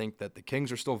 but you got to think that the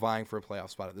Kings are still vying for a playoff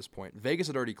spot at this point. Vegas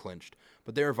had already clinched,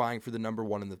 but they were vying for the number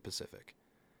 1 in the Pacific.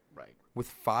 Right.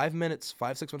 With 6 minutes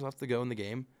left to go in the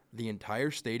game, the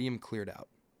entire stadium cleared out.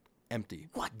 Empty.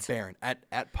 What? Barren.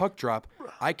 At puck drop,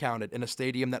 I counted in a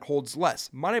stadium that holds less.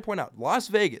 Might I point out, Las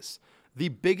Vegas, the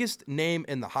biggest name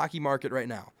in the hockey market right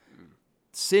now.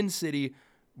 Sin City,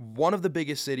 one of the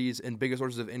biggest cities and biggest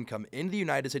sources of income in the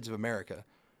United States of America.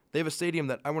 They have a stadium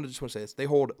that, I just want to say this, they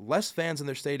hold less fans in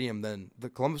their stadium than the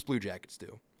Columbus Blue Jackets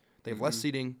do. They have less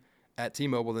seating at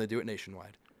T-Mobile than they do at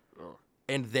Nationwide. Oh.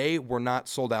 And they were not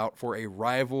sold out for a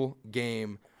rival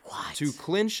game. What? To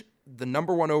clinch the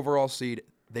number 1 overall seed.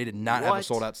 They did not have a What?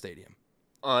 sold-out stadium.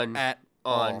 Unreal.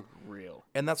 all.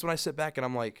 And that's when I sit back and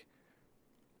I'm like,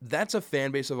 that's a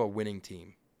fan base of a winning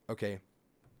team, okay?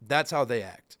 That's how they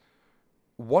act.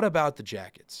 What about the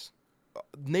Jackets?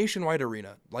 Nationwide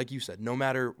arena, like you said, no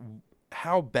matter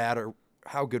how bad or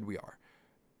how good we are,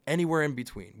 anywhere in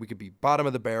between, we could be bottom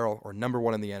of the barrel or number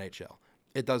 1 in the NHL.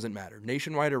 It doesn't matter.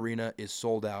 Nationwide arena is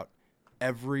sold out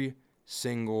every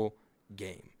single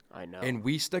game. I know. And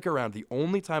we stick around. The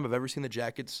only time I've ever seen the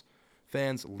Jackets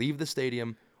fans leave the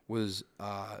stadium was,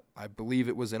 I believe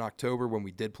it was in October when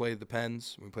we did play the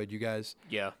Pens, when we played you guys.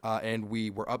 Yeah. And we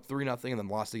were up 3-0 and then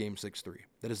lost the game 6-3.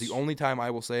 That is the only time I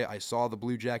will say I saw the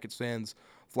Blue Jackets fans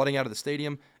flooding out of the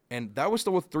stadium, and that was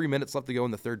still with 3 minutes left to go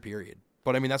in the third period.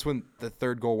 But, I mean, that's when the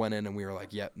third goal went in, and we were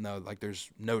like, yeah, no, there's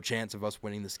no chance of us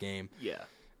winning this game. Yeah.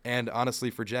 And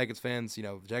honestly, for Jackets fans,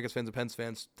 Jackets fans and Pens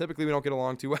fans, typically we don't get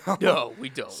along too well. No, we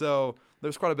don't. So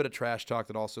there's quite a bit of trash talk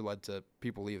that also led to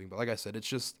people leaving. But like I said, it's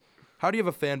just, how do you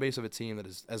have a fan base of a team that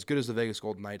is as good as the Vegas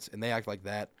Golden Knights, and they act like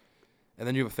that? And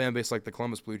then you have a fan base like the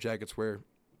Columbus Blue Jackets where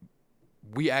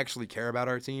we actually care about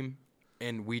our team,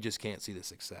 and we just can't see the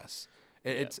success.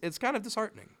 It's kind of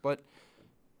disheartening, but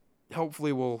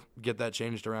hopefully we'll get that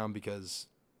changed around because,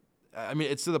 I mean,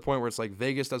 it's to the point where it's like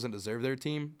Vegas doesn't deserve their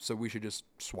team, so we should just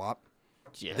swap.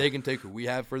 Yeah. They can take who we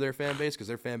have for their fan base because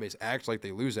their fan base acts like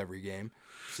they lose every game.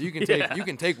 So you can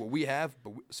take what we have.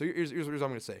 But so here's what I'm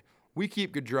going to say: we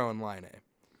keep Gaudreau and Line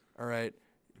A. All right,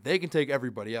 they can take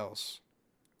everybody else.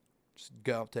 Just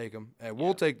go take them, and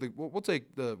we'll take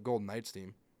the Golden Knights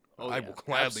team. Oh, I yeah, will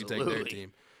gladly take their absolutely.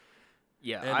 team.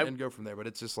 Yeah, And go from there. But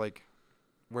it's just like,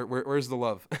 where's the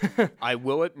love? I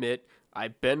will admit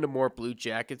I've been to more Blue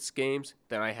Jackets games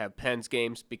than I have Pens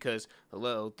games because,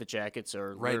 the Jackets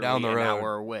are Right down the literally road. an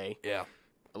hour away. Yeah.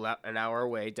 An hour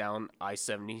away down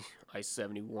I-70,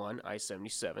 I-71,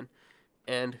 I-77.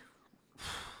 And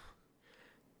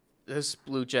this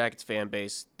Blue Jackets fan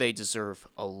base, they deserve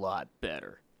a lot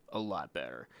better. A lot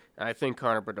better. And I think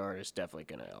Connor Bedard is definitely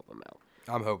going to help them out.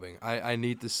 I'm hoping. I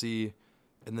need to see,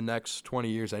 in the next 20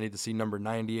 years, I need to see number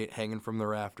 98 hanging from the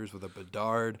rafters with a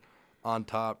Bedard on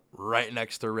top, right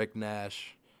next to Rick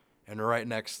Nash, and right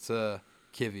next to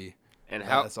Kivy. And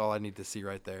That's all I need to see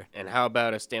right there. And how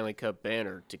about a Stanley Cup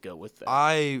banner to go with that?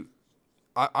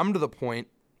 I'm to the point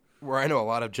where I know a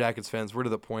lot of Jackets fans, we're to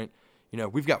the point,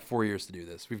 we've got 4 years to do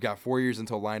this. We've got 4 years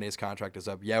until Laine's contract is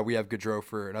up. Yeah, we have Gaudreau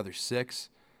for another 6,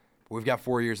 but we've got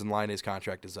 4 years and Laine's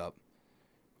contract is up.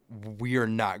 We are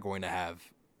not going to have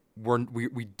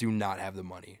we do not have the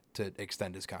money to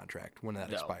extend his contract when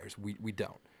that expires. We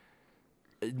don't.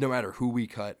 No matter who we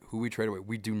cut, who we trade away,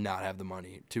 we do not have the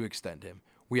money to extend him.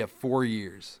 We have 4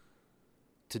 years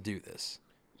to do this.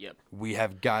 Yep. We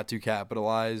have got to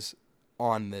capitalize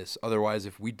on this. Otherwise,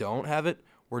 if we don't have it,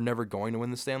 we're never going to win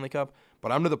the Stanley Cup.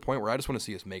 But I'm to the point where I just want to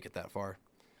see us make it that far.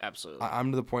 Absolutely.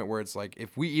 I'm to the point where it's like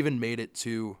if we even made it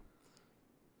to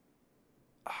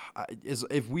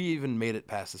if we even made it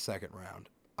past the second round,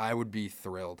 I would be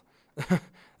thrilled.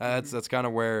 That's kind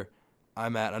of where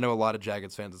I'm at. I know a lot of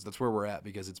Jackets fans. That's where we're at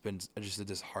because it's been just a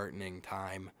disheartening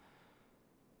time.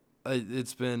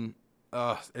 It's been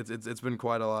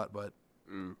quite a lot, but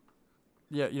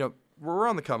yeah, we're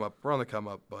on the come up. We're on the come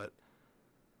up, but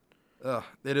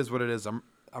it is what it is. I'm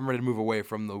ready to move away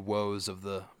from the woes of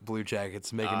the Blue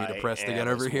Jackets, making me depressed again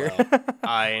over here.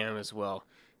 I am as well,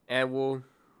 and we'll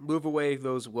move away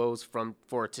those woes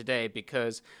for today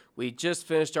because we just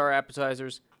finished our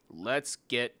appetizers. Let's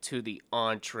get to the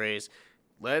entrees.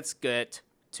 Let's get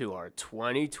to our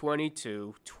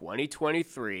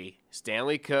 2022-2023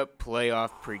 Stanley Cup playoff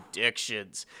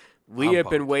predictions. We have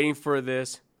been waiting for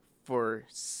this for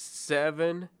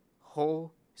 7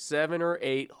 or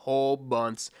 8 whole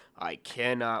months. I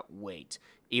cannot wait.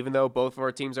 Even though both of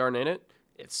our teams aren't in it,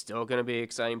 it's still going to be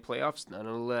exciting playoffs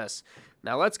nonetheless.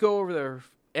 Now let's go over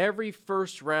every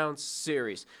first round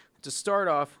series. To start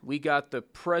off, we got the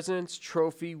President's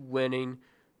Trophy winning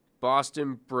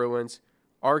Boston Bruins,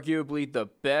 arguably the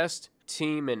best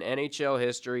team in NHL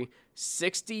history,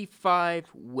 65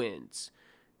 wins,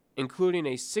 including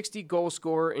a 60-goal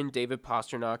scorer in David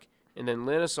Pastrnak, and then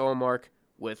Linus Ullmark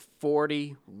with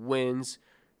 40 wins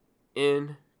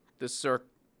in the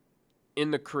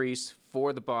crease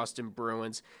for the Boston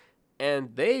Bruins.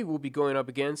 And they will be going up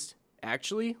against,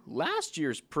 actually, last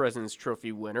year's President's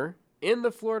Trophy winner in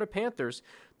the Florida Panthers,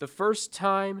 the first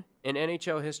time in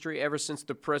NHL history ever since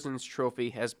the President's Trophy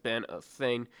has been a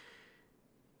thing.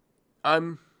 I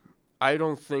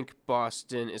don't think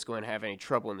Boston is going to have any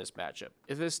trouble in this matchup.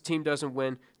 If this team doesn't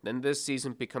win, then this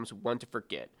season becomes one to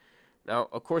forget. Now,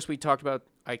 of course, I talked about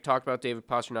David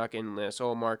Pastrnak and Linus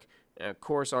Ullmark, and of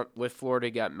course, with Florida,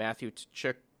 you got Matthew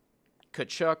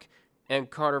Tkachuk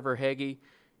and Connor Verhaeghe.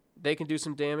 They can do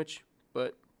some damage,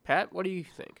 but Pat, what do you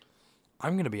think?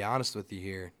 I'm going to be honest with you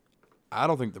here. I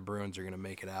don't think the Bruins are going to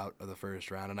make it out of the first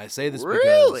round, and I say this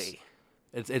because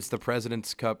it's the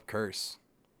President's Cup curse.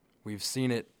 We've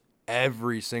seen it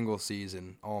every single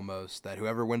season almost, that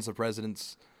whoever wins the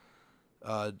President's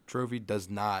Trophy does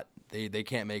not. They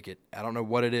can't make it. I don't know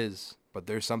what it is, but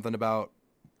there's something about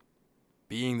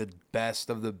being the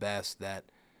best of the best that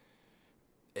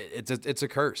it's a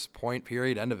curse. Point,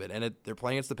 period, end of it. And they're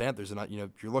playing against the Panthers, and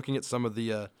if you're looking at some of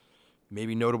the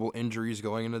maybe notable injuries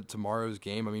going into tomorrow's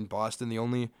game. I mean, Boston, the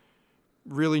only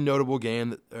really notable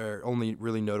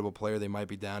player they might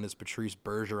be down is Patrice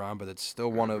Bergeron, but it's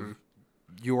still one of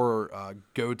your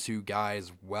go-to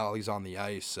guys while he's on the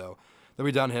ice. So they'll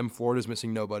be down him. Florida's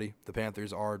missing nobody. The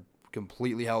Panthers are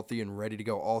completely healthy and ready to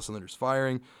go, all cylinders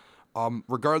firing.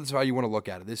 Regardless of how you want to look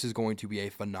at it, this is going to be a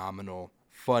phenomenal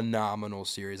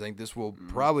series. I think this will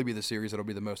probably be the series that'll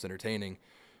be the most entertaining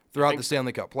throughout the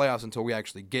Stanley Cup playoffs until we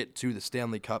actually get to the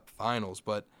Stanley Cup finals.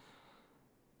 But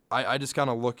I just kind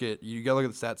of you got to look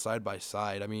at the stats side by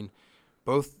side. I mean,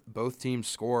 both teams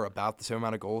score about the same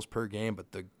amount of goals per game,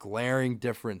 but the glaring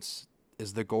difference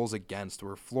is the goals against,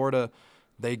 where Florida,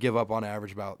 they give up on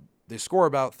average they score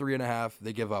about 3.5,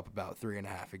 they give up about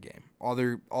 3.5 a game. All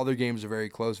their games are very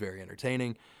close, very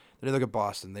entertaining. Then you look at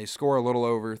Boston, they score a little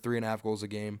over 3.5 goals a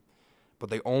game, but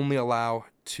they only allow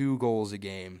 2 goals a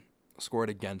game scored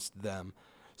against them.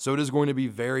 So it is going to be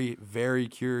very, very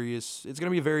curious. It's going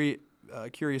to be a very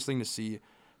curious thing to see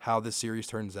how this series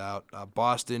turns out.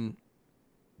 Boston,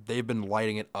 they've been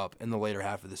lighting it up in the later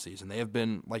half of the season. They have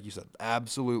been, like you said,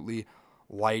 absolutely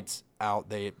lights out.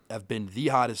 They have been the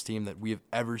hottest team that we have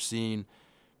ever seen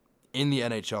in the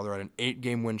NHL. They're on an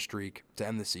 8-game win streak to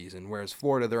end the season, whereas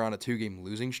Florida, they're on a 2-game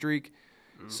losing streak.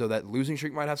 So that losing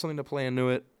streak might have something to play into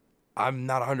it. I'm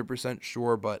not 100%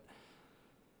 sure, but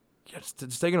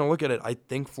just taking a look at it, I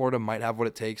think Florida might have what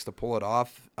it takes to pull it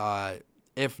off.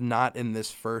 If not in this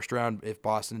first round, if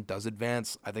Boston does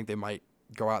advance, I think they might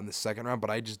go out in the second round, but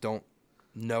I just don't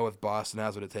know if Boston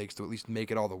has what it takes to at least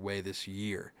make it all the way this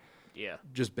year. Yeah.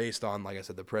 Just based on, like I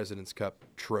said, the President's Cup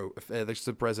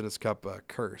the President's Cup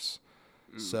curse.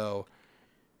 So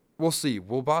we'll see.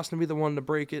 Will Boston be the one to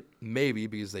break it? Maybe,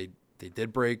 because they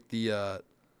did break the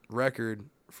record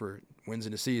for wins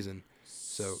in a season.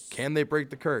 So can they break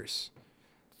the curse?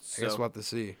 I guess we'll have to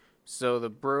see. So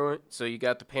you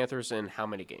got the Panthers in how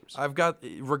many games? I've got,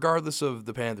 regardless of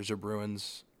the Panthers or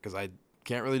Bruins, because I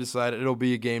can't really decide. It'll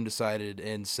be a game decided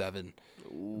in 7.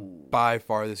 Ooh. By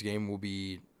far, this game will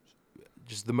be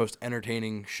just the most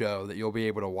entertaining show that you'll be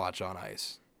able to watch on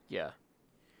ice. Yeah.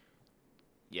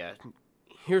 Yeah.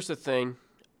 Here's the thing.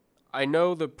 I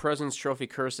know the President's Trophy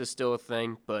curse is still a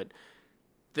thing, but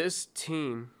this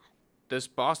team, this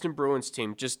Boston Bruins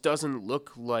team, just doesn't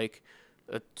look like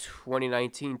a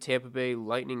 2019 Tampa Bay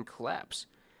Lightning collapse.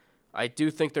 I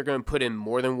do think they're going to put in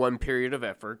more than one period of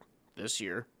effort this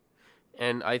year,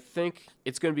 and I think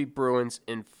it's going to be Bruins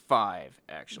in 5,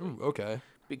 actually. Ooh, okay.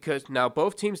 Because now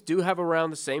both teams do have around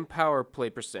the same power play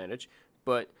percentage,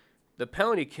 but the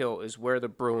penalty kill is where the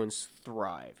Bruins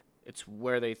thrive. It's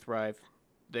where they thrive.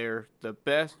 They're the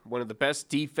best, one of the best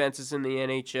defenses in the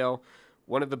NHL,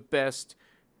 one of the best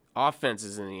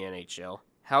offenses in the NHL.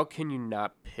 How can you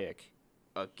not pick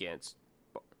against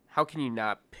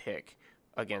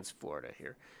Florida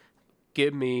here?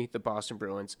 Give me the Boston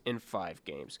Bruins in 5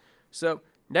 games. So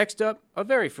next up, a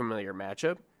very familiar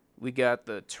matchup. We got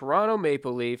the Toronto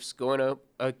Maple Leafs going up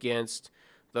against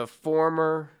the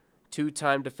former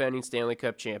 2-time defending Stanley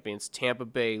Cup champions, Tampa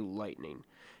Bay Lightning.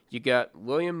 You got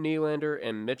William Nylander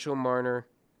and Mitchell Marner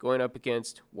going up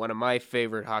against one of my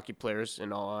favorite hockey players,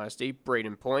 in all honesty,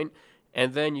 Braden Point.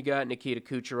 And then you got Nikita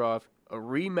Kucherov, a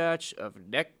rematch of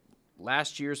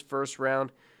last year's first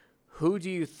round. Who do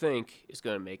you think is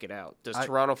going to make it out? Does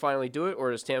Toronto finally do it,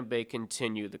 or does Tampa Bay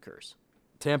continue the curse?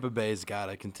 Tampa Bay's got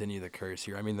to continue the curse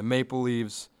here. I mean, the Maple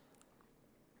Leafs,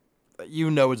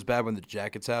 it's bad when the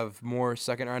Jackets have more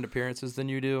second-round appearances than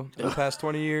you do in the past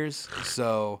 20 years.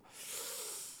 So,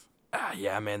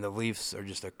 yeah, man, the Leafs are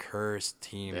just a cursed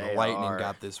team. The Lightning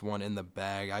got this one in the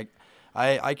bag.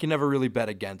 I can never really bet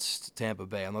against Tampa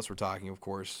Bay unless we're talking, of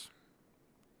course,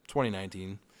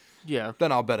 2019. Yeah.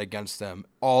 Then I'll bet against them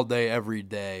all day, every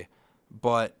day.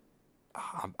 But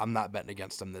I'm not betting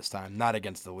against them this time. Not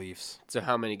against the Leafs. So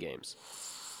how many games?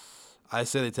 I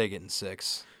say they take it in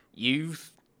 6.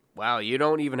 Wow, you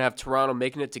don't even have Toronto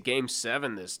making it to Game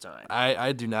 7 this time.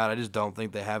 I do not. I just don't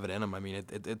think they have it in them. I mean,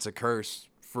 it's a curse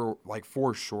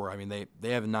for sure. I mean,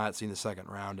 they have not seen the second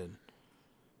round, and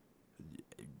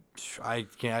I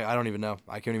don't even know.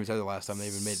 I can't even tell you the last time they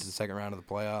even made it to the second round of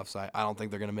the playoffs. I don't think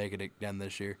they're going to make it again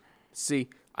this year. See,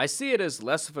 I see it as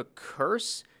less of a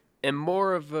curse and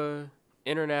more of a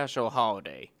international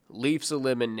holiday, Leafs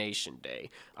Elimination Day.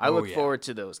 I look forward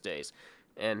to those days.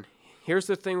 And here's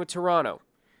the thing with Toronto.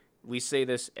 We say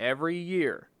this every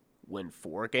year. Win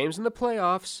 4 games in the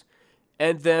playoffs,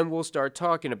 and then we'll start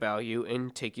talking about you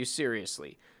and take you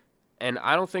seriously. And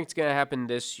I don't think it's going to happen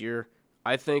this year.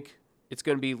 I think it's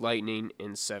going to be Lightning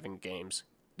in 7 games.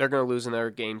 They're going to lose in their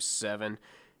Game 7,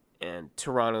 and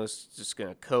Toronto's just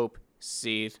going to cope,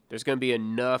 seethe. There's going to be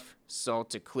enough salt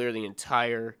to clear the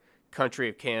entire country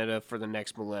of Canada for the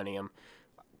next millennium.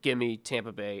 Give me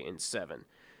Tampa Bay in 7.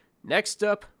 Next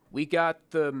up, we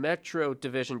got the Metro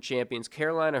Division champions,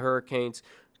 Carolina Hurricanes,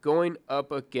 going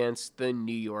up against the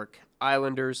New York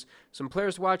Islanders. Some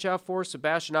players to watch out for,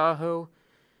 Sebastian Aho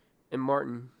and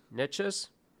Martin Necas.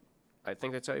 I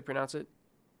think that's how you pronounce it.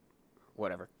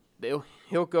 Whatever.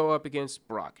 He'll go up against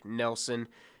Brock Nelson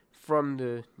from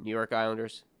the New York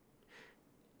Islanders.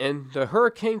 And the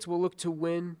Hurricanes will look to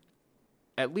win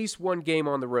at least 1 game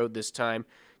on the road this time,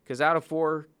 because out of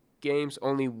 4 games,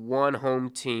 only 1 home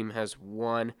team has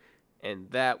won, and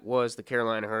that was the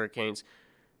Carolina Hurricanes.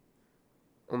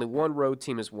 Only 1 road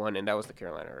team has won, and that was the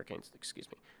Carolina Hurricanes. Excuse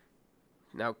me.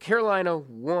 Now, Carolina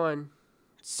won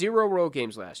 0 road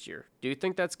games last year. Do you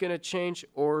think that's going to change,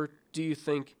 or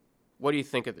what do you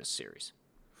think of this series?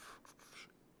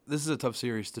 This is a tough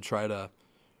series to try to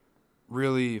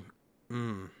really...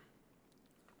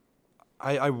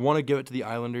 I want to give it to the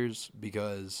Islanders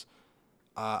because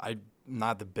I'm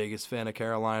not the biggest fan of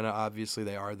Carolina. Obviously,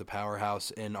 they are the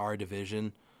powerhouse in our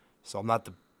division, so I'm not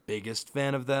the biggest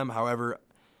fan of them. However,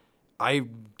 I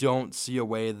don't see a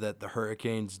way that the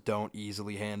Hurricanes don't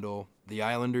easily handle the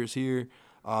Islanders here,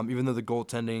 even though the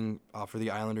goaltending for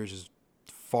the Islanders is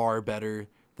far better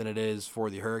than it is for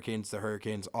the Hurricanes. The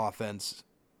Hurricanes' offense,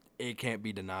 it can't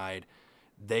be denied.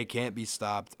 They can't be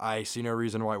stopped. I see no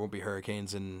reason why it won't be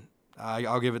Hurricanes, and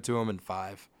I'll give it to them in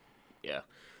 5. Yeah.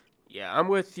 Yeah, I'm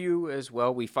with you as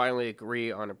well. We finally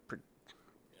agree on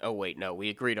we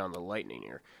agreed on the Lightning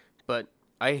here. But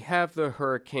I have the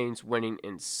Hurricanes winning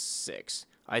in 6.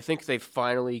 I think they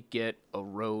finally get a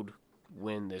road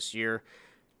win this year.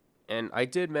 And I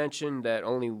did mention that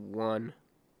only 1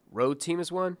 road team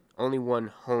has won, only 1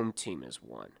 home team has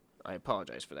won. I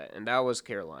apologize for that. And that was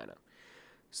Carolina.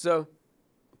 So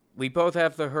we both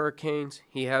have the Hurricanes.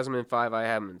 He has them in 5. I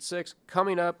have them in 6.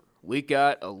 Coming up, we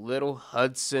got a little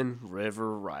Hudson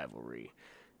River rivalry.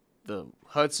 The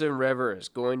Hudson River is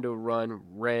going to run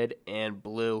red and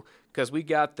blue because we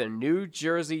got the New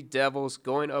Jersey Devils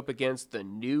going up against the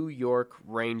New York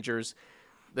Rangers.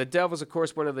 The Devils, of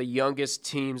course, one of the youngest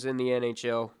teams in the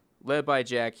NHL, led by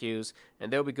Jack Hughes,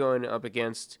 and they'll be going up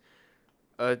against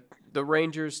the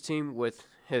Rangers team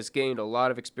has gained a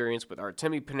lot of experience with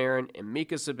Artemi Panarin and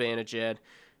Mika Zibanejad.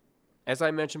 As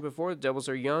I mentioned before, the Devils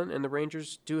are young, and the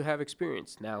Rangers do have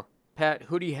experience. Now, Pat,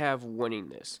 who do you have winning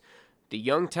this? The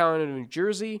young talent in New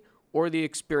Jersey or the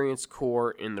experienced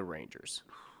core in the Rangers?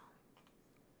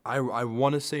 I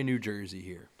want to say New Jersey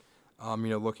here.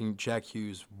 Looking Jack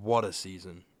Hughes, what a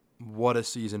season. What a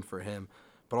season for him.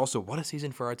 But also, what a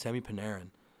season for Artemi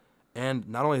Panarin. And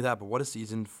not only that, but what a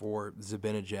season for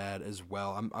Zibanejad as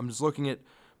well. I'm just looking at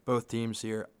both teams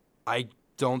here. I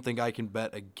don't think I can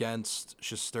bet against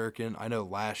Shesterkin. I know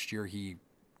last year he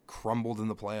crumbled in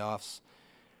the playoffs.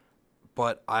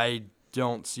 But I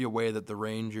don't see a way that the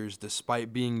Rangers,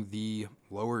 despite being the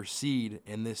lower seed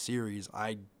in this series,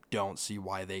 I don't see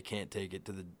why they can't take it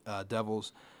to the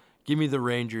Devils. Give me the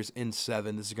Rangers in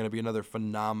 7. This is going to be another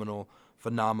phenomenal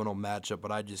matchup,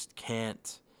 but I just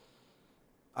can't.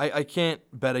 I can't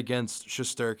bet against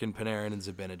Shesterkin, Panarin, and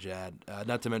Zibanejad.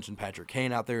 Not to mention Patrick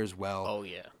Kane out there as well. Oh,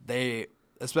 yeah. They,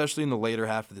 especially in the later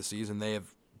half of the season, they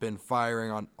have been firing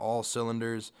on all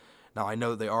cylinders. Now, I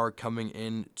know that they are coming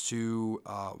into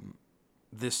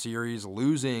this series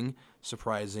losing,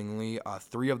 surprisingly,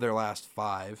 3 of their last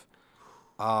 5.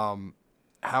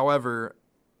 However,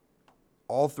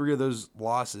 all 3 of those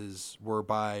losses were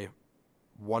by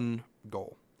 1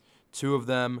 goal. 2 of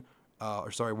them,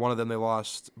 one of them they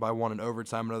lost by 1 in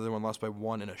overtime, another one lost by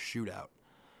 1 in a shootout.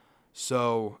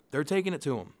 So they're taking it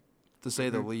to them, to say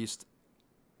the least.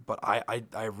 But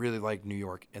I really like New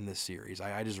York in this series.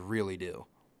 I just really do.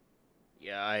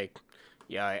 Yeah,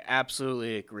 I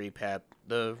absolutely agree, Pat.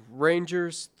 The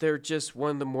Rangers, they're just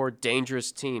one of the more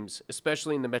dangerous teams,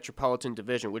 especially in the Metropolitan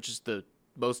Division, which is the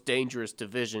most dangerous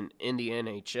division in the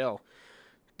NHL.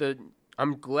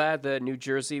 I'm glad that New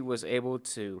Jersey was able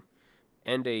to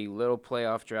end a little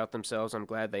playoff drought themselves. I'm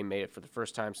glad they made it for the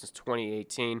first time since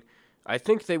 2018. I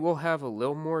think they will have a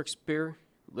little more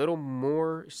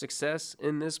success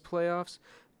in this playoffs,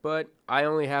 but I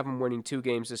only have them winning 2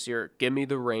 games this year. Give me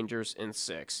the Rangers in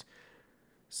 6.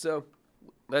 So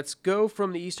let's go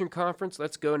from the Eastern Conference.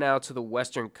 Let's go now to the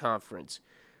Western Conference.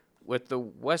 With the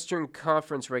Western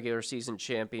Conference regular season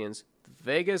champions, the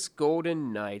Vegas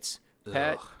Golden Knights.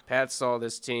 Pat saw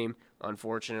this team,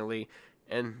 unfortunately,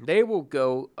 and they will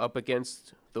go up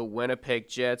against the Winnipeg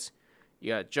Jets.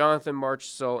 You got Jonathan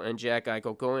Marchessault and Jack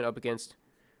Eichel going up against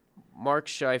Mark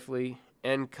Scheifele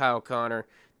and Kyle Connor.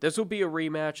 This will be a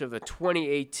rematch of the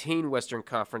 2018 Western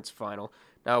Conference Final.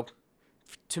 Now,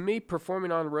 to me,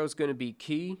 performing on the road is going to be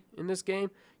key in this game.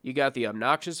 You got the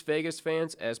obnoxious Vegas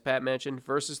fans, as Pat mentioned,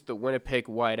 versus the Winnipeg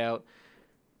whiteout.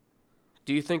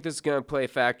 Do you think this is going to play a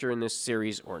factor in this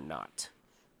series or not?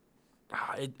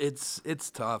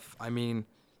 It's tough. I mean,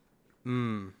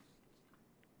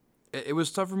 it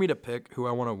was tough for me to pick who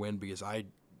I want to win because I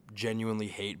genuinely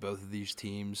hate both of these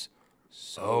teams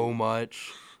so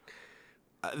much.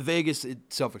 Vegas,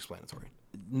 it's self-explanatory.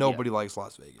 Nobody likes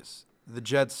Las Vegas. The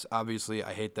Jets, obviously,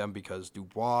 I hate them because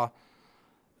Dubois,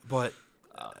 but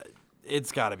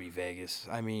it's got to be Vegas.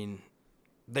 I mean,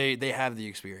 they have the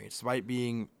experience. Despite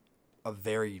being a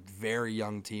very, very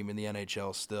young team in the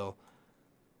NHL still,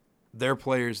 their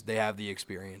players, they have the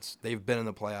experience. They've been in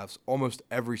the playoffs almost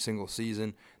every single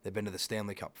season. They've been to the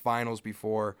Stanley Cup Finals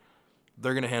before.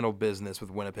 They're going to handle business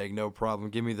with Winnipeg, no problem.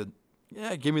 Give me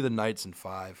the Knights in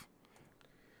 5.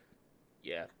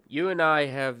 Yeah, you and I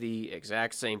have the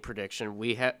exact same prediction.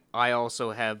 I also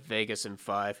have Vegas in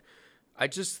 5. I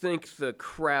just think the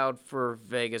crowd for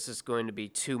Vegas is going to be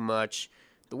too much.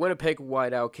 The Winnipeg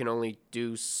whiteout can only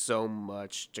do so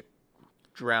much to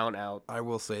drown out. I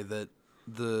will say that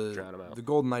the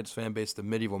Golden Knights fan base, the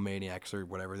medieval maniacs or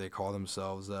whatever they call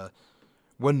themselves,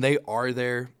 when they are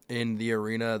there in the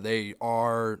arena, they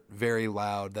are very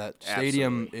loud. That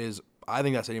stadium I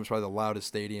think that stadium is probably the loudest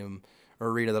stadium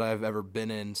arena that I've ever been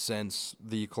in since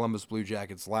the Columbus Blue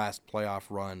Jackets' last playoff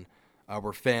run,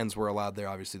 where fans were allowed there.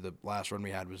 Obviously, the last run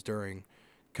we had was during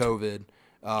COVID,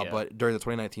 but during the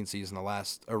 2019 season, the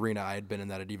last arena I had been in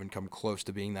that had even come close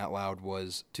to being that loud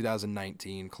was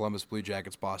 2019, Columbus Blue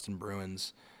Jackets, Boston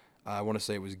Bruins. I want to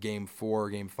say it was Game 4 or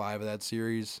Game 5 of that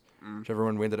series, whichever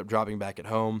one we ended up dropping back at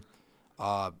home.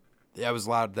 Yeah, it was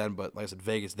loud then, but like I said,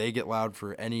 Vegas, they get loud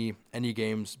for any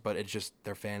games, but it's just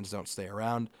their fans don't stay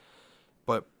around.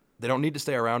 But they don't need to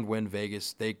stay around when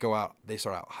Vegas, they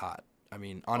start out hot. I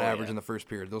mean, on average in the first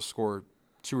period, they'll score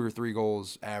 2 or 3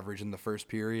 goals average in the first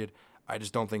period. I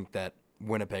just don't think that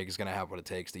Winnipeg is going to have what it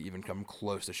takes to even come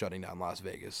close to shutting down Las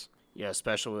Vegas. Yeah,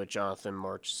 especially with Jonathan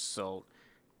Marchessault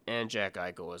and Jack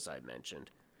Eichel, as I mentioned.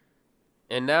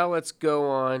 And now let's go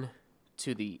on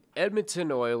to the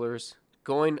Edmonton Oilers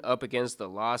going up against the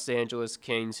Los Angeles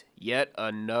Kings. Yet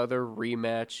another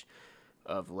rematch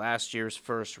of last year's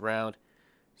first round.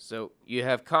 So you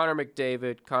have Connor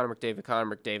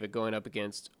McDavid going up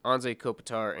against Anze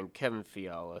Kopitar and Kevin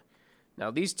Fiala.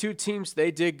 Now, these two teams, they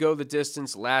did go the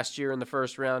distance last year in the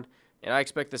first round, and I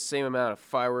expect the same amount of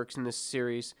fireworks in this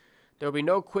series. There will be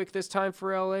no Quick this time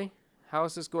for LA. How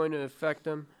is this going to affect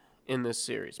them in this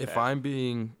series, If Pat? I'm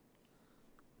being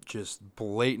just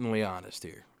blatantly honest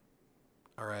here,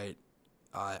 all right,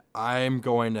 I'm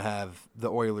going to have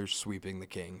the Oilers sweeping the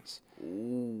Kings.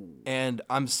 Ooh. And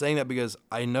I'm saying that because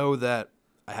I know that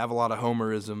I have a lot of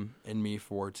homerism in me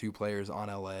for 2 players on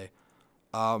LA.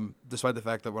 Despite the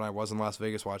fact that when I was in Las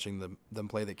Vegas watching them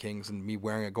play the Kings and me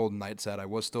wearing a Golden Knights hat, I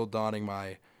was still donning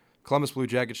my Columbus Blue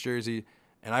Jackets jersey.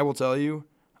 And I will tell you,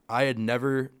 I had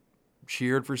never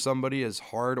cheered for somebody as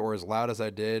hard or as loud as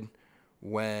I did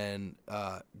when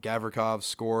Gavrikov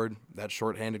scored that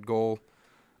shorthanded goal.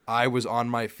 I was on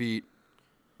my feet.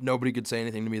 Nobody could say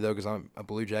anything to me, though, because I'm a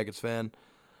Blue Jackets fan.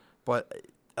 But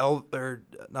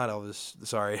not Elvis,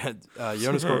 sorry.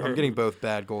 Jonas I'm getting both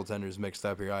bad goaltenders mixed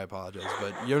up here. I apologize.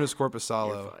 But Jonas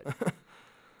Korpisalo,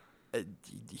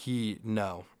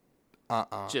 no.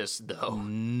 Just no.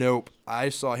 Nope. I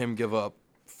saw him give up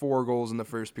 4 goals in the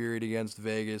first period against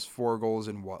Vegas, 4 goals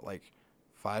in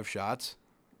 5 shots?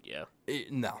 Yeah.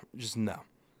 No, just no.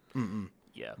 Mm-mm.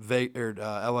 Yeah.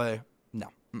 LA, no.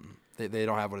 Mm-mm. They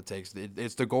don't have what it takes.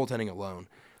 It's the goaltending alone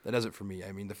that does it for me.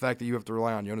 I mean, the fact that you have to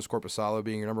rely on Jonas Korpisalo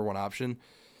being your number 1 option,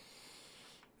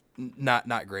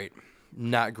 not great.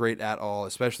 Not great at all,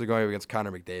 especially going up against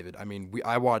Connor McDavid. I mean,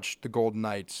 I watched the Golden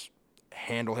Knights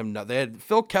handle him. They had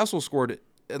Phil Kessel scored it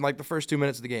in the first 2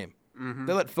 minutes of the game. Mm-hmm.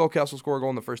 They let Phil Kessel score a goal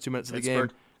in the first 2 minutes of the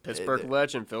game. Pittsburgh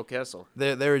legend Phil Kessel.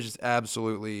 They're just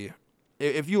absolutely.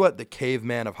 If you let the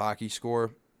caveman of hockey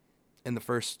score in the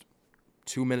first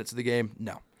 2 minutes of the game,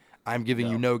 no. I'm giving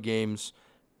you no games.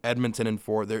 Edmonton in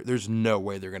 4. There's no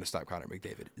way they're going to stop Connor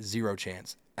McDavid. 0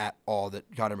 chance at all that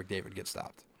Connor McDavid gets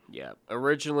stopped. Yeah.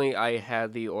 Originally, I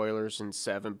had the Oilers in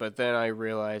 7, but then I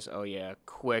realized,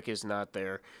 Quick is not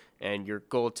there, and your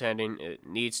goaltending, it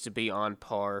needs to be on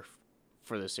par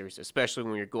for the series, especially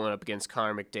when you're going up against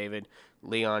Connor McDavid,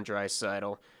 Leon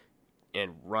Draisaitl,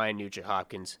 and Ryan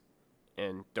Nugent-Hopkins,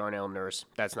 and Darnell Nurse.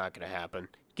 That's not going to happen.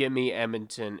 Give me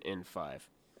Edmonton in 5,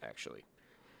 actually.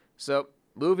 So,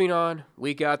 moving on,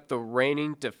 we got the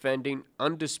reigning, defending,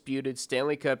 undisputed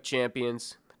Stanley Cup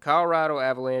champions, Colorado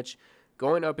Avalanche,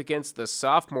 going up against the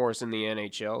sophomores in the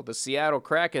NHL, the Seattle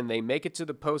Kraken. They make it to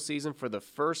the postseason for the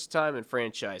first time in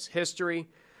franchise history.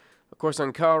 Of course,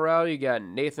 on Colorado, you got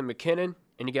Nathan McKinnon,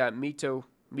 and you got Mikko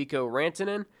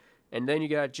Rantanen, and then you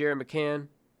got Jared McCann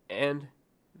and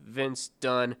Vince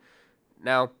Dunn.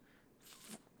 Now,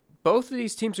 both of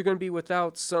these teams are going to be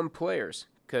without some players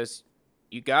because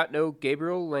you got no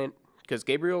Gabriel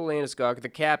Landeskog, the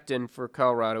captain for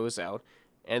Colorado, is out.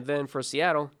 And then for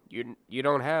Seattle, you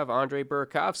don't have Andrei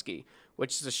Burakovsky,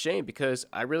 which is a shame because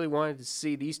I really wanted to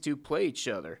see these two play each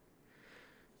other.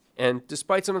 And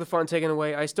despite some of the fun taken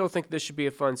away, I still think this should be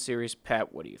a fun series.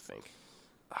 Pat, what do you think?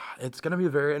 It's going to be a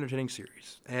very entertaining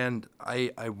series. And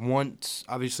I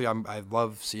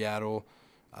love Seattle.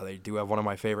 They do have one of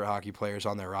my favorite hockey players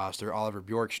on their roster, Oliver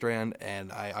Bjorkstrand,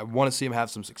 and I want to see him have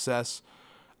some success.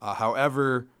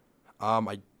 However,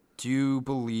 I do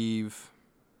believe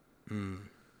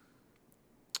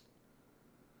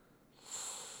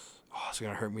it's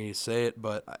going to hurt me to say it,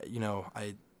 but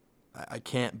I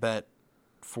can't bet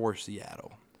for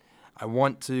Seattle. I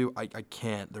want to. I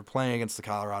can't. They're playing against the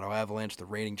Colorado Avalanche, the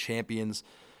reigning champions,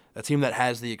 a team that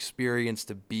has the experience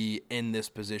to be in this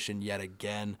position yet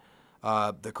again.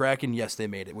 The Kraken, yes, they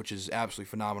made it, which is absolutely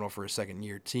phenomenal for a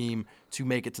second-year team to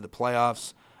make it to the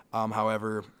playoffs.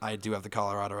 However, I do have the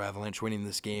Colorado Avalanche winning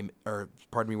the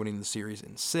series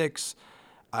in 6.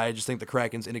 I just think the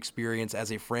Kraken's inexperience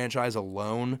as a franchise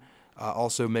alone,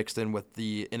 also mixed in with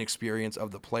the inexperience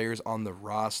of the players on the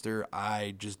roster,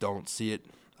 I just don't see it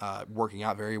working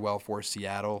out very well for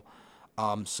Seattle.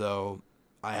 So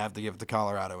I have to give it to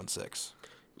Colorado in 6.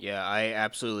 Yeah, I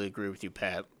absolutely agree with you,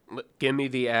 Pat. Give me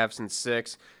the Avs in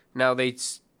 6. Now,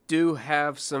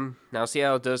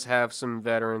 Seattle does have some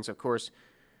veterans. Of course,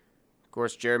 Of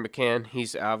course, Jared McCann,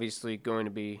 he's obviously going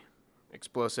to be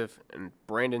explosive. And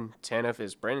Brandon Tanev,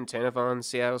 is Brandon Tanev on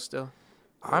Seattle still?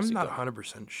 Where is I'm he not going?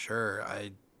 100% sure.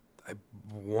 I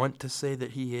want to say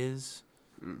that he is.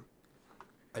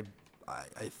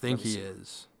 I think he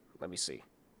is. Let me see.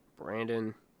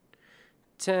 Brandon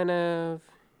Tanev.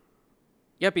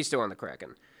 Yep, he's still on the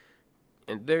Kraken.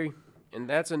 And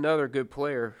that's another good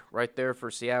player right there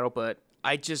for Seattle, but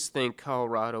I just think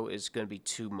Colorado is going to be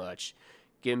too much.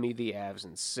 Give me the Avs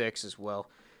in 6 as well.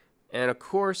 And of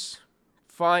course,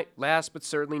 last but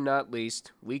certainly not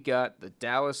least, we got the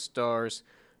Dallas Stars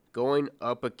going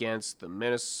up against the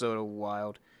Minnesota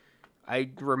Wild.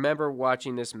 I remember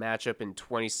watching this matchup in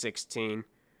 2016,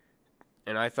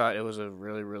 and I thought it was a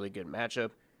really, really good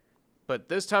matchup. But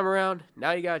this time around,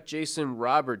 now you got Jason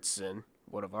Robertson,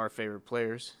 one of our favorite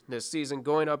players this season,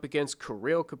 going up against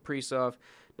Kirill Kaprizov.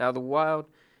 Now the Wild,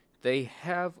 they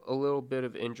have a little bit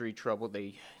of injury trouble.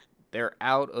 They're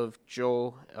out of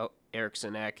Joel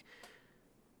Eriksson-Ek.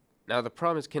 Now the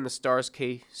problem is, can the Stars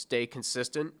stay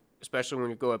consistent, especially when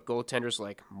you go up goaltenders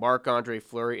like Marc-Andre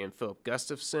Fleury and Philip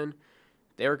Gustafsson?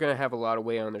 They're going to have a lot of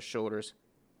weight on their shoulders.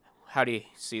 How do you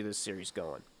see this series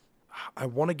going? I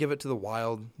want to give it to the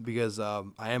Wild because I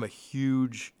am a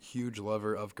huge, huge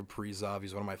lover of Kaprizov.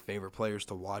 He's one of my favorite players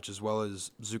to watch, as well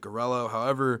as Zuccarello.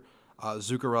 However,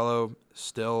 Zuccarello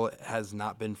still has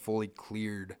not been fully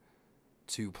cleared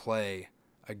to play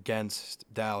against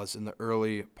Dallas in the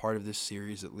early part of this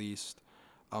series, at least.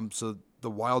 So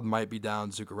the Wild might be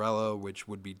down Zuccarello, which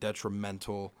would be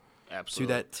detrimental to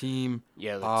that team.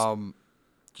 Yeah.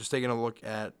 Just taking a look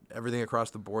at everything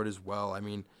across the board as well. I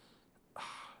mean,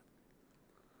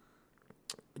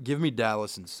 give me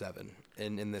Dallas in 7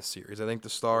 in this series. I think the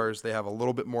Stars, they have a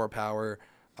little bit more power.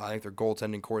 I think their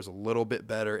goaltending core is a little bit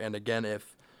better. And again,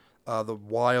 if the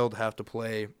Wild have to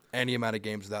play any amount of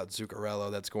games without Zuccarello,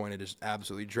 that's going to just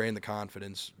absolutely drain the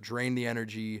confidence, drain the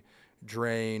energy,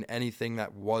 drain anything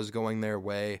that was going their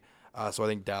way. So I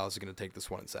think Dallas is going to take this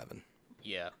one in 7.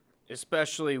 Yeah,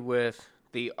 especially with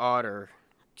the Otter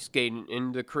skating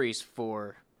in the crease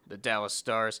for the Dallas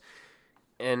Stars.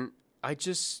 And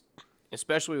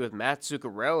especially with Matt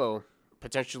Zuccarello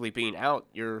potentially being out,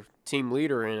 your team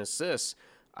leader in assists,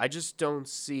 I just don't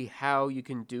see how you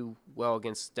can do well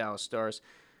against the Dallas Stars.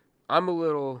 I'm a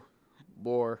little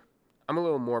more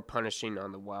punishing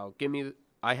on the Wild.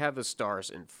 I have the Stars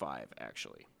in 5,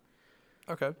 actually.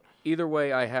 Okay. Either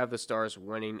way, I have the Stars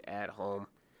winning at home.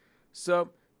 So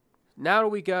now that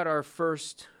we got our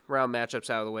first round matchups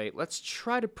out of the way, let's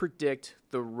try to predict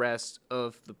the rest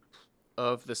of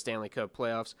the Stanley Cup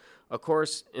playoffs. Of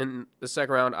course, in the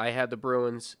second round, I had the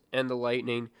Bruins and the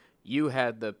Lightning. You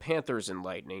had the Panthers and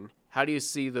Lightning. How do you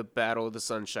see the Battle of the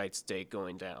Sunshine State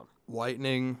going down?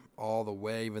 Lightning all the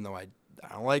way, even though I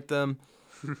don't like them.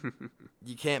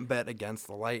 You can't bet against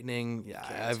the Lightning.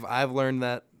 Yeah, I've learned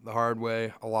that the hard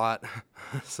way a lot.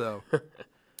 So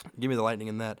give me the Lightning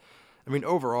in that. I mean,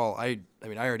 overall, I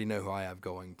already know who I have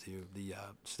going to the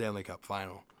Stanley Cup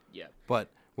final. Yeah. But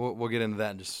we'll get into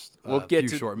that in just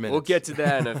short minutes. We'll get to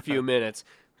that in a few minutes.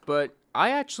 But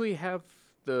I actually have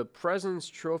the President's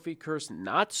Trophy curse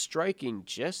not striking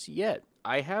just yet.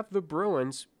 I have the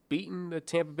Bruins beating the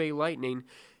Tampa Bay Lightning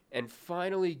and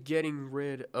finally getting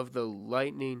rid of the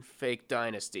Lightning fake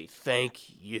dynasty.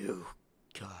 Thank you.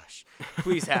 Gosh.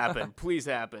 Please happen. Please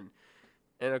happen.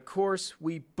 And, of course,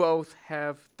 we both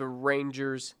have the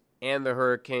Rangers and the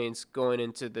Hurricanes going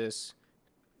into this,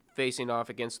 facing off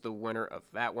against the winner of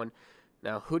that one.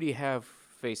 Now, who do you have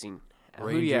facing?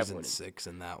 Rangers in 6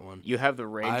 in that one. You have the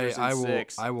Rangers in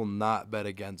 6. I will not bet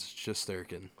against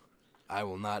Shesterkin. I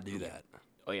will not do that.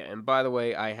 Oh, yeah. And, by the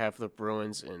way, I have the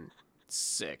Bruins in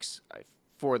 6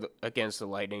 against the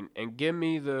Lightning. And give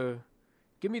me the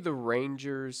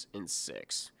Rangers in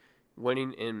 6,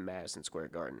 winning in Madison Square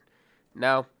Garden.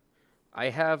 Now, I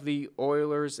have the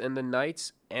Oilers and the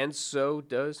Knights, and so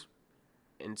does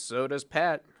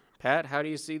Pat. Pat, how do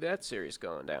you see that series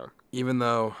going down? Even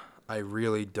though I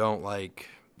really don't like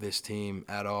this team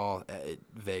at all,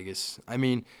 Vegas. I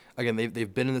mean, again,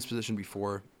 they've been in this position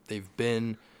before. They've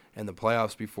been in the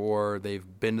playoffs before. They've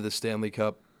been to the Stanley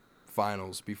Cup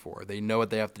finals before. They know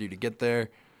what they have to do to get there.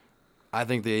 I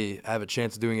think they have a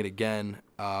chance of doing it again.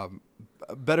 A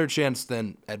better chance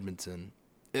than Edmonton,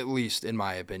 at least in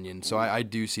my opinion. So I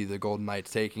do see the Golden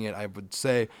Knights taking it. I would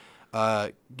say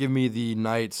give me the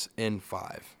Knights in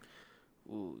 5.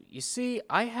 Ooh, you see,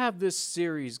 I have this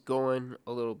series going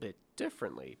a little bit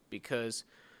differently because,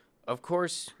 of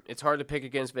course, it's hard to pick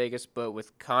against Vegas, but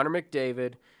with Connor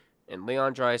McDavid and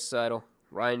Leon Draisaitl,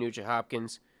 Ryan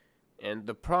Nugent-Hopkins, And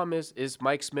the problem is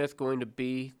Mike Smith going to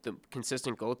be the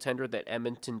consistent goaltender that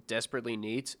Edmonton desperately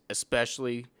needs,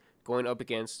 especially going up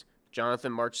against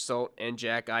Jonathan Marchessault and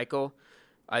Jack Eichel?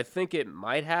 I think it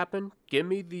might happen. Give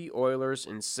me the Oilers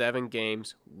in 7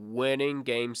 games, winning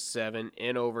Game 7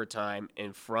 in overtime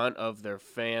in front of their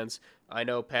fans. I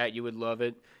know, Pat, you would love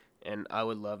it, and I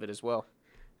would love it as well.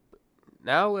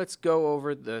 Now let's go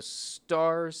over the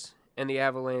Stars and the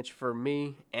Avalanche for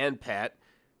me and Pat.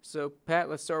 So, Pat,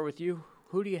 let's start with you.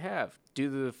 Who do you have? Do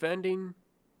the defending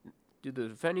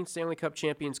Stanley Cup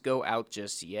champions go out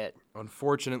just yet?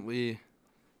 Unfortunately,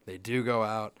 they do go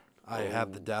out. I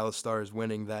have the Dallas Stars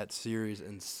winning that series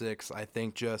in 6. I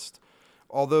think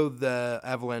although the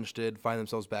Avalanche did find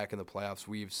themselves back in the playoffs,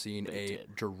 we've seen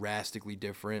drastically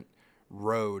different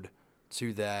road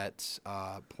to that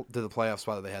to the playoff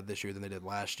spot that they had this year than they did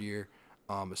last year.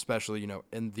 Especially,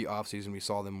 in the offseason, we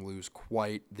saw them lose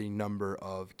quite the number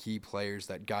of key players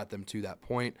that got them to that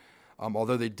point.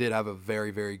 Although they did have a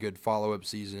very, very good follow-up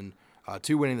season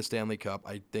to winning the Stanley Cup,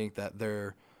 I think that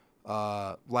their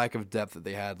lack of depth that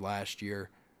they had last year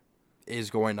is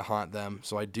going to haunt them.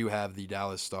 So I do have the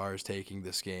Dallas Stars taking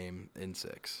this game in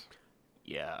 6.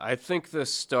 Yeah, I think the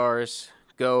Stars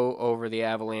go over the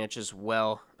Avalanche as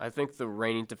well. I think the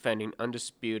reigning defending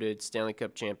undisputed Stanley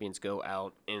Cup champions go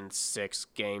out in 6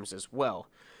 games as well.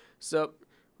 So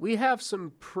we have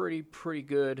some pretty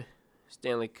good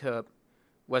Stanley Cup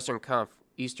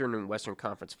Eastern and Western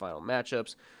Conference final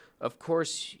matchups. Of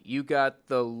course, you got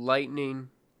the Lightning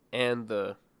and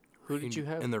the who did you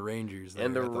have? And the Rangers.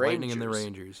 And the Rangers. Lightning and the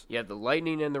Rangers. Yeah, the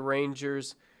Lightning and the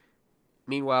Rangers.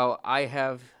 Meanwhile, I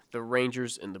have the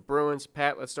Rangers and the Bruins.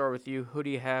 Pat, let's start with you. Who do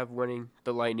you have winning,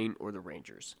 the Lightning or the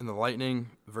Rangers? In the Lightning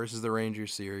versus the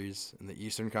Rangers series in the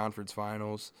Eastern Conference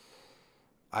Finals,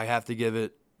 I have to give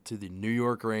it to the New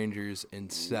York Rangers in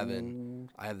 7.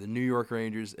 I have the New York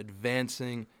Rangers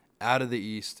advancing out of the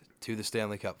East to the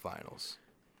Stanley Cup Finals.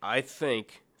 I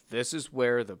think this is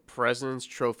where the President's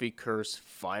Trophy curse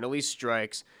finally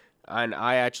strikes, and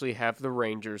I actually have the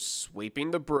Rangers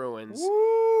sweeping the Bruins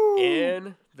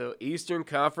in the Eastern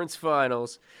Conference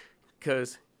Finals,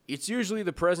 because it's usually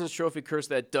the President's Trophy curse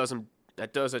that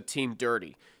does a team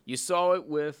dirty. You saw it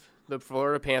with the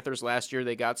Florida Panthers last year.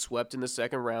 They got swept in the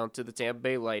second round to the Tampa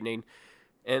Bay Lightning,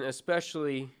 and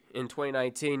especially in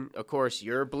 2019, of course,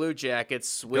 your Blue Jackets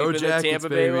sweeping the Tampa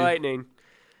Bay Lightning.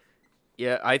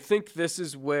 Yeah, I think this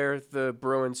is where the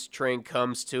Bruins train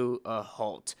comes to a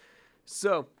halt.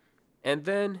 So, and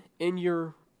then in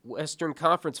your Western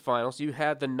Conference Finals, you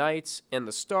had the Knights and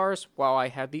the Stars, while I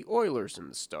had the Oilers and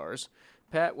the Stars.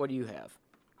 Pat, what do you have?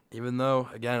 Even though,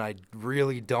 again, I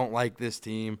really don't like this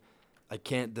team, I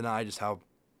can't deny just how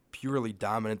purely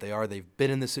dominant they are. They've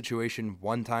been in this situation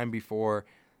one time before.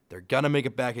 They're going to make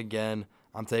it back again.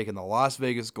 I'm taking the Las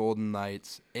Vegas Golden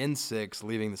Knights in 6,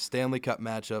 leaving the Stanley Cup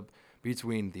matchup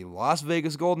between the Las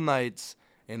Vegas Golden Knights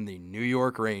and the New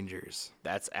York Rangers.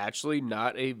 That's actually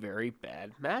not a very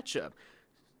bad matchup.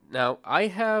 Now, I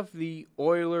have the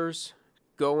Oilers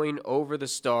going over the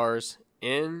Stars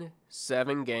in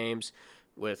 7 games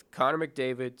with Connor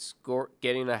McDavid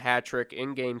getting a hat trick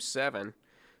in Game 7.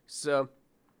 So,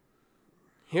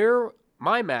 here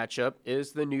my matchup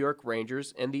is the New York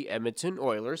Rangers and the Edmonton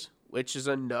Oilers, which is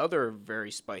another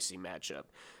very spicy matchup.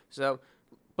 So,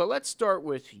 but let's start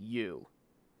with you.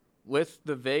 With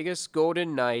the Vegas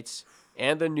Golden Knights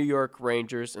and the New York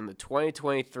Rangers in the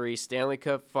 2023 Stanley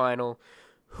Cup Final,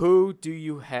 who do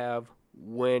you have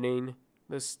winning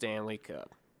the Stanley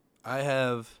Cup? I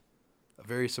have a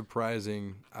very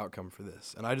surprising outcome for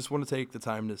this, and I just want to take the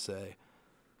time to say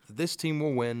that this team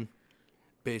will win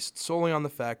based solely on the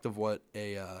fact of what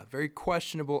a very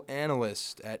questionable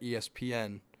analyst at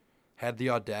ESPN had the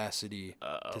audacity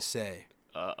to say.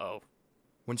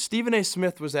 When Stephen A.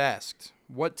 Smith was asked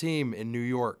what team in New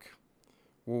York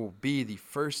will be the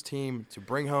first team to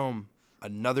bring home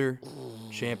another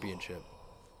championship,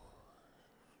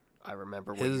 I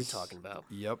remember what you're talking about.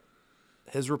 Yep.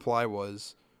 His reply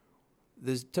was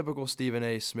this typical Stephen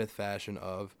A. Smith fashion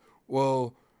of,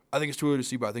 well, I think it's too early to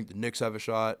see, but I think the Knicks have a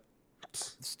shot.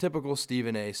 It's typical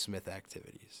Stephen A. Smith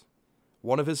activities.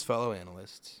 One of his fellow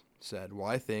analysts said, well,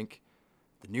 I think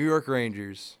the New York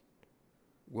Rangers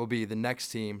will be the next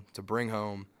team to bring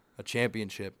home a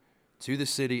championship to the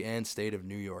city and state of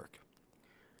New York.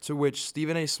 To which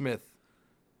Stephen A. Smith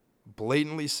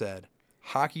blatantly said,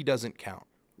 hockey doesn't count.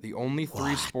 The only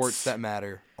 3 sports that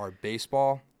matter are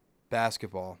baseball,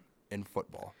 basketball, and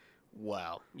football.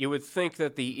 Wow. You would think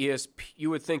that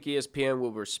ESPN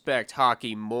will respect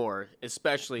hockey more,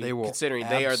 especially considering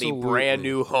they are the brand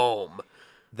new home.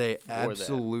 They that.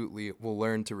 absolutely will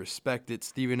learn to respect it.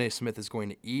 Stephen A. Smith is going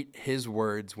to eat his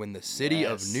words when the city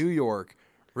of Yes. New York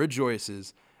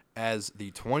rejoices as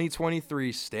the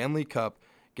 2023 Stanley Cup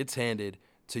gets handed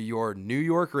to your New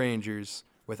York Rangers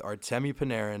with Artemi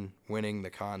Panarin winning the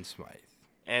Conn Smythe.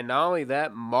 And not only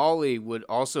that, Molly would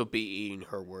also be eating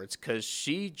her words because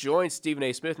she joined Stephen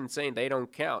A. Smith in saying they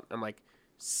don't count. I'm like,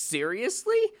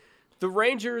 seriously? The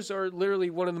Rangers are literally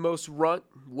one of the most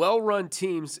well-run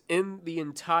teams in the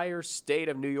entire state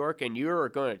of New York, and you're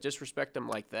going to disrespect them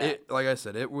like that? Like I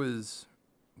said, it was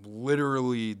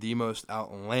literally the most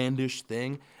outlandish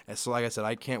thing. And so, like I said,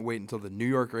 I can't wait until the New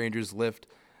York Rangers lift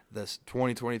this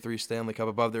 2023 Stanley Cup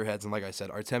above their heads. And like I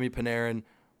said, Artemi Panarin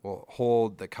will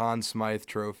hold the Conn Smythe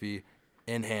trophy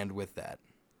in hand with that.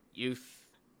 You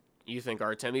think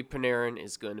Artemi Panarin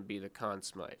is going to be the Conn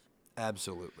Smythe?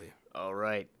 Absolutely. All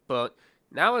right, but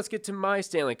now let's get to my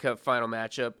Stanley Cup final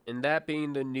matchup, and that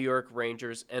being the New York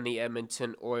Rangers and the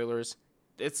Edmonton Oilers.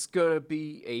 It's going to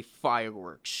be a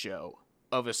fireworks show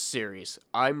of a series.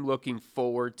 I would be looking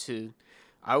forward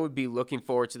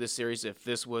to this series if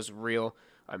this was real.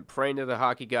 I'm praying to the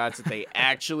hockey gods that they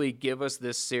actually give us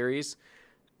this series,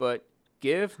 but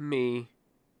give me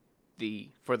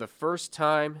for the first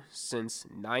time since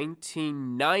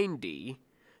 1990,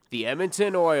 the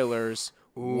Edmonton Oilers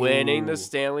winning the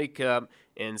Stanley Cup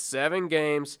in 7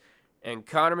 games, and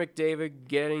Connor McDavid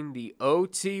getting the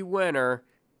OT winner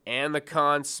and the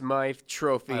Conn Smythe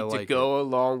trophy to go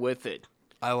along with it.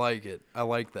 I like it. I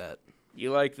like that.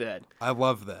 You like that? I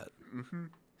love that.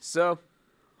 So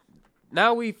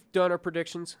now we've done our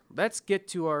predictions. Let's get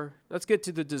to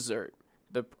the dessert.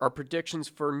 Our predictions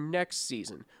for next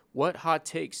season. What hot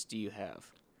takes do you have?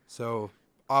 So,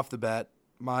 off the bat,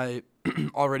 my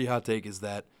already hot take is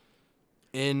that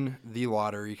in the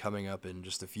lottery coming up in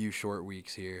just a few short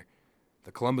weeks here,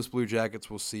 the Columbus Blue Jackets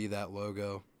will see that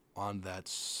logo on that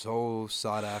so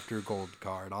sought-after gold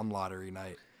card on lottery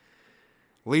night.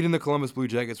 Leading the Columbus Blue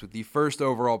Jackets with the first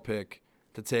overall pick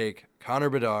to take Connor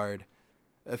Bedard,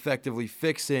 effectively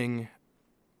fixing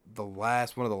one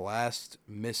of the last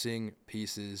missing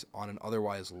pieces on an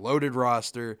otherwise loaded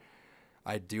roster.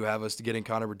 I do have us getting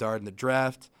Connor Bedard in the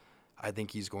draft. I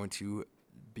think he's going to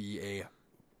be a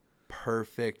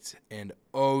perfect and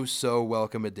oh so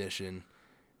welcome addition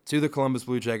to the Columbus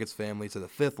Blue Jackets family, to the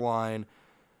 5th line.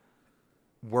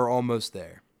 We're almost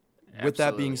there. Absolutely. With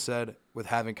that being said, with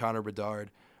having Connor Bedard,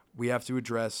 we have to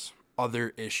address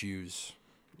other issues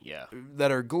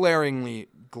that are glaringly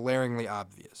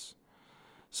obvious.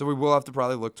 So we will have to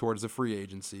probably look towards the free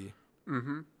agency.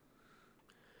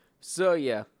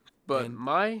 So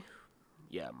my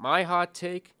hot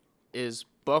take is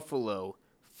Buffalo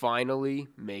finally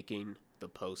making the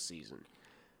postseason.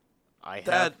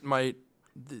 That's not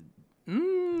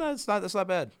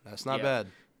bad. That's not bad.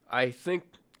 I think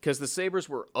because the Sabres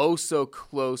were oh so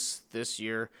close this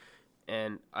year,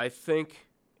 and I think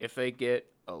if they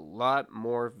get a lot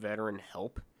more veteran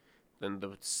help, then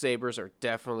the Sabres are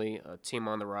definitely a team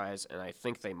on the rise, and I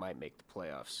think they might make the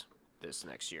playoffs this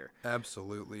next year.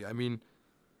 Absolutely. I mean,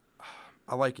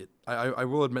 I like it. I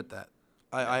will admit that.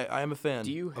 I am a fan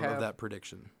of that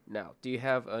prediction. Now, do you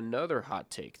have another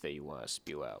hot take that you want to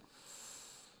spew out?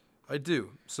 I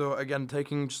do. So, again,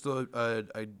 taking just a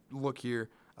look here,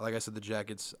 like I said, the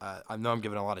Jackets, I know I'm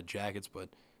giving a lot of Jackets, but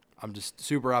I'm just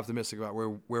super optimistic about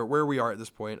where we are at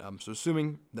this point. So,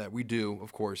 assuming that we do,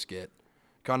 of course, get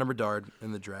Connor Bedard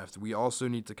in the draft, we also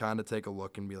need to kind of take a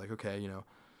look and be like, okay,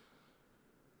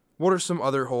 what are some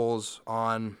other holes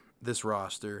on this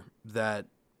roster that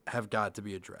have got to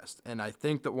be addressed? And I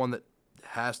think that one that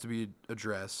has to be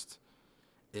addressed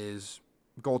is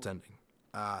goaltending.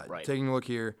 Right. Taking a look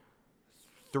here,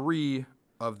 3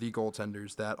 of the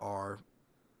goaltenders that are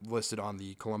listed on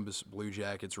the Columbus Blue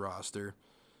Jackets roster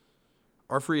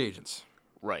are free agents.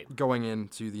 Right. Going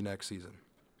into the next season.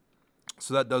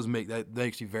 So that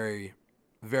makes you very,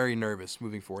 very nervous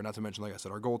moving forward. Not to mention, like I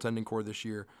said, our goaltending core this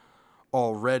year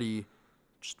already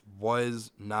just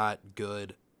was not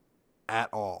good at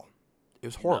all. It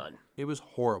was horrible. None. It was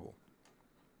horrible.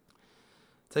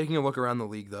 Taking a look around the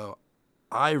league, though,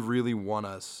 I really want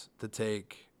us to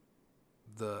take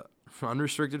the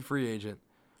unrestricted free agent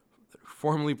that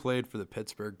formerly played for the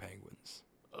Pittsburgh Penguins.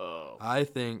 Oh. I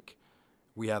think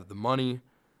we have the money,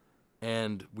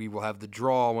 and we will have the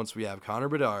draw once we have Connor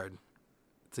Bedard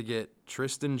to get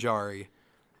Tristan Jarry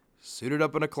suited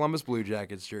up in a Columbus Blue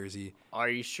Jackets jersey. Are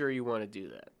you sure you want to do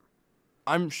that?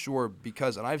 I'm sure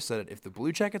because, and I've said it, if the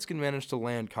Blue Jackets can manage to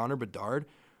land Connor Bedard,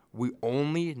 we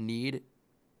only need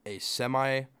a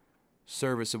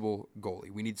semi-serviceable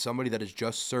goalie. We need somebody that is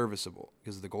just serviceable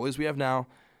because the goalies we have now,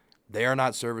 they are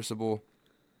not serviceable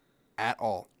at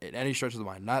all in any stretch of the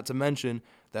mind. Not to mention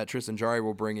that Tristan Jarry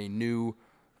will bring a new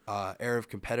air of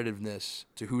competitiveness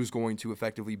to who's going to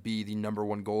effectively be the number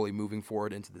one goalie moving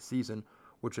forward into the season,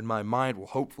 which in my mind will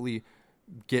hopefully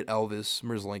get Elvis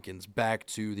Merzlikins back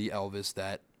to the Elvis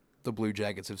that the Blue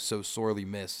Jackets have so sorely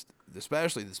missed,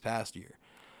 especially this past year.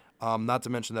 Not to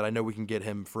mention that I know we can get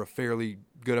him for a fairly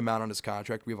good amount on his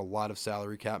contract. We have a lot of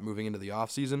salary cap moving into the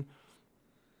offseason.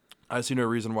 I see no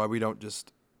reason why we don't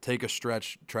just take a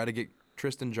stretch, try to get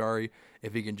Tristan Jarry,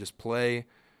 if he can just play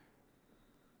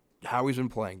how he's been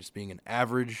playing, just being your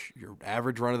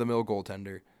average run-of-the-mill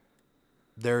goaltender.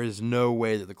 There is no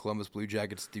way that the Columbus Blue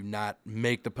Jackets do not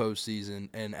make the postseason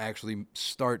and actually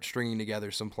start stringing together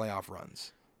some playoff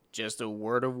runs. Just a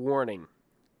word of warning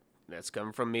that's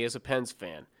coming from me as a Pens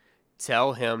fan.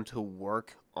 Tell him to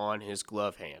work on his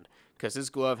glove hand, because his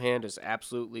glove hand is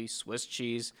absolutely Swiss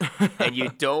cheese, and you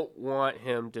don't want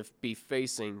him to be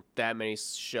facing that many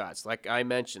shots. Like I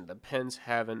mentioned, the Pens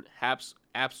have an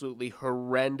absolutely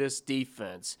horrendous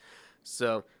defense,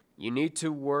 so you need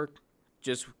to work.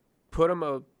 Just put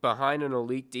him behind an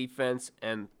elite defense,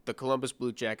 and the Columbus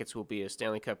Blue Jackets will be a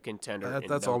Stanley Cup contender.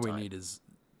 That's all we need is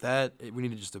that. We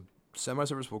need just a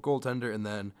semi-serviceable goaltender, and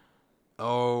then,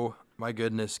 oh my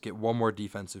goodness, get one more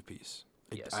defensive piece.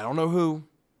 Yes. I don't know who,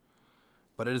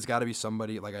 but it has got to be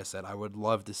somebody. Like I said, I would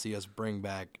love to see us bring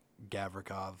back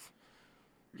Gavrikov.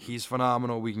 He's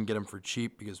phenomenal. We can get him for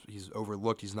cheap because he's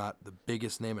overlooked. He's not the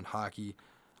biggest name in hockey.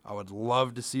 I would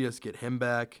love to see us get him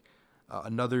back.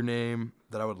 Another name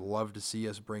that I would love to see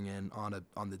us bring in on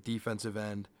the defensive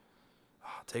end.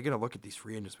 Taking a look at these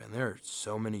free agents, man, there are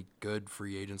so many good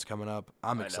free agents coming up.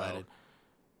 I'm excited.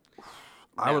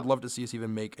 I would love to see us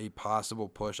even make a possible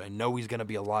push. I know he's going to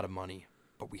be a lot of money,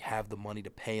 but we have the money to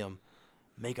pay him.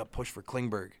 Make a push for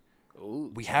Klingberg.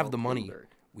 Ooh, we have the money. Klingberg.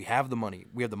 We have the money.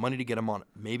 We have the money to get him on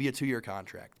maybe a 2-year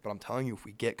contract. But I'm telling you, if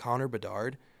we get Connor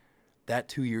Bedard, that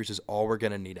 2 years is all we're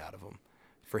going to need out of him.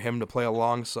 For him to play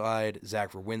alongside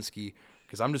Zach Werenski,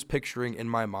 because I'm just picturing in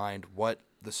my mind what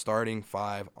the starting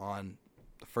five on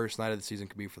the first night of the season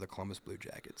could be for the Columbus Blue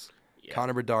Jackets. Yeah.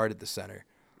 Connor Bedard at the center.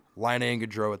 Laine and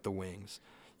Gaudreau at the wings.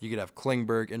 You could have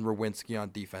Klingberg and Werenski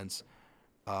on defense.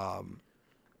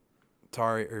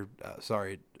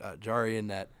 Jarry in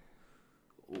net.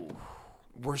 Ooh.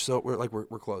 We're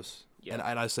close. Yeah.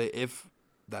 And I say if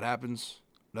that happens,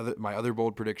 my other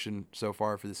bold prediction so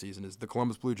far for the season is the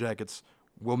Columbus Blue Jackets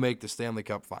will make the Stanley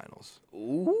Cup Finals.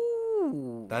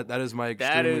 Ooh. That is my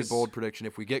extremely bold prediction.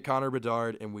 If we get Connor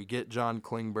Bedard and we get John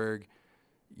Klingberg,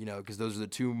 because those are the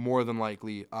two more than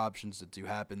likely options that do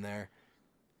happen there.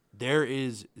 There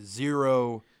is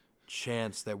zero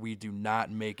chance that we do not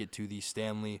make it to the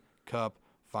Stanley Cup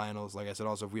Finals. Like I said,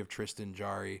 also, if we have Tristan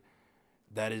Jarry,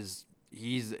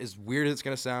 he's as weird as it's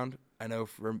going to sound. I know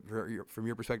from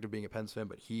your perspective being a Pens fan,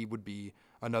 but he would be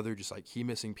another just like key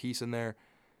missing piece in there.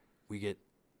 We get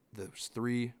those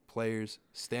 3 players,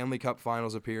 Stanley Cup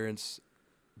Finals appearance,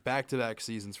 back-to-back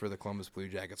seasons for the Columbus Blue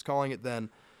Jackets. Calling it then.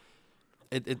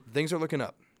 Things are looking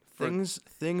up.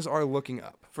 Things are looking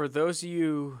up. For those of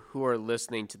you who are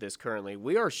listening to this currently,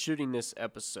 we are shooting this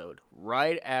episode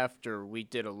right after we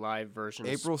did a live version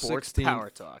April of Sports 16th. Power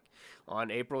Talk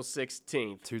on April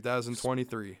 16th.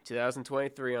 2023.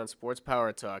 2023 on Sports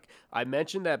Power Talk. I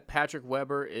mentioned that Patrick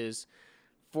Weber is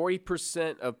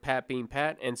 40% of Pat being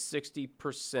Pat and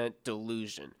 60%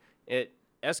 delusion. It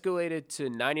escalated to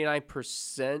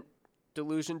 99%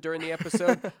 delusion during the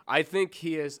episode. I think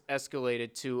he has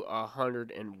escalated to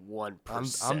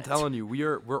 101%. I'm telling you,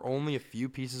 we're only a few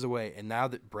pieces away, and now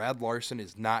that Brad Larson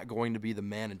is not going to be the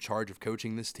man in charge of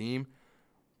coaching this team,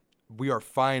 we are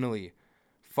finally,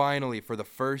 for the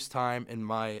first time in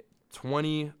my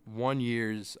 21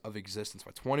 years of existence,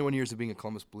 my 21 years of being a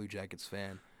Columbus Blue Jackets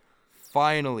fan,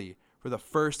 finally, for the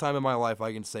first time in my life,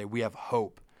 I can say we have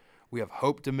hope. We have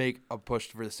hope to make a push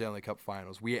for the Stanley Cup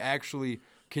Finals. We actually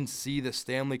can see the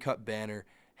Stanley Cup banner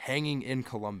hanging in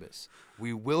Columbus.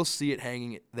 We will see it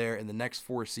hanging there in the next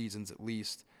 4 seasons at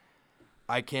least.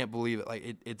 I can't believe it.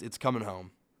 Like it's coming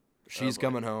home. She's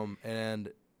coming home, and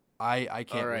I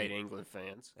can't. All right, wait. England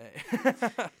fans.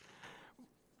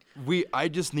 I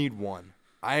just need one.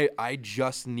 I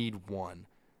just need one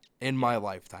in my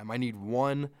lifetime. I need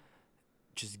one.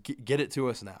 Just get it to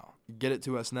us now. Get it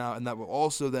to us now, and that will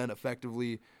also then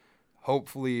effectively,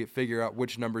 hopefully, figure out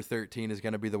which number 13 is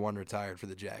going to be the one retired for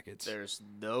the Jackets. There's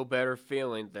no better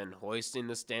feeling than hoisting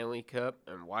the Stanley Cup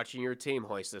and watching your team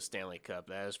hoist the Stanley Cup.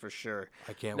 That is for sure.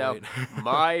 I can't now, wait.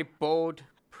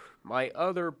 my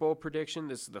other bold prediction,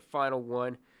 this is the final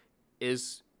one,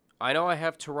 is I know I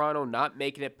have Toronto not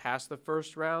making it past the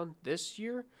first round this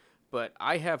year, but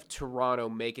I have Toronto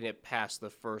making it past the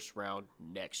first round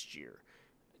next year.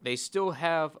 They still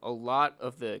have a lot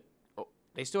of the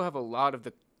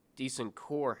decent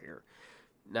core here.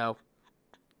 Now,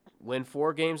 win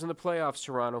 4 games in the playoffs,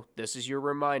 Toronto. This is your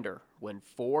reminder. Win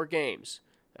 4 games.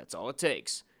 That's all it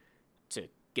takes to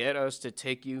get us to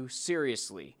take you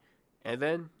seriously. And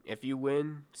then if you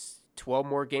win 12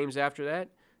 more games after that,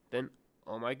 then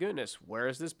oh my goodness, where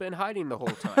has this been hiding the whole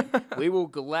time? We will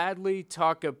gladly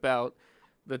talk about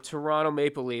the Toronto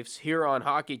Maple Leafs here on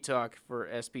Hockey Talk for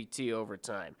SPT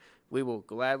Overtime. We will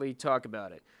gladly talk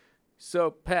about it.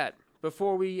 So, Pat,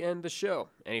 before we end the show,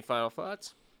 any final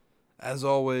thoughts? As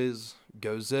always,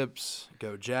 go Zips,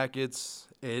 go Jackets.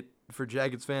 For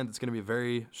Jackets fans, it's going to be a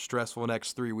very stressful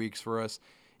next 3 weeks for us.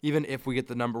 Even if we get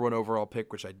the number 1 overall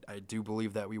pick, which I do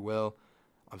believe that we will,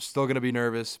 I'm still going to be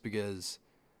nervous because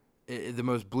the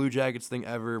most Blue Jackets thing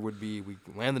ever would be we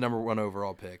land the number 1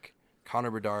 overall pick,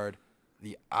 Connor Bedard,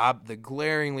 the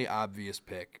glaringly obvious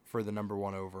pick for the number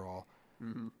 1 overall.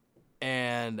 Mm-hmm.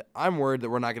 And I'm worried that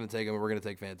we're not going to take him and we're going to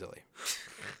take Fantilli.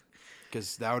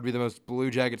 Because that would be the most Blue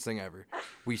Jackets thing ever.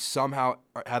 We somehow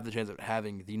have the chance of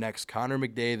having the next Connor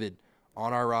McDavid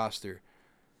on our roster,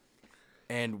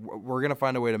 and we're going to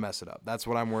find a way to mess it up. That's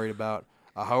what I'm worried about.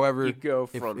 However,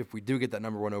 if we do get that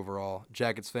number 1 overall,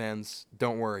 Jackets fans,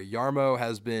 don't worry. Yarmo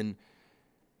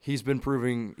he's been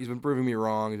proving me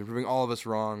wrong. He's been proving all of us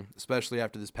wrong, especially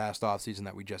after this past offseason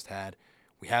that we just had.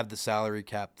 We have the salary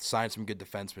cap, sign some good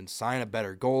defensemen, sign a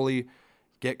better goalie,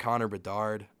 get Connor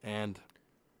Bedard, and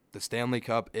the Stanley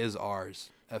Cup is ours,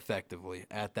 effectively,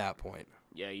 at that point.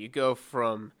 Yeah, you go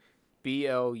from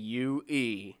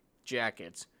BLUE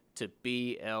Jackets to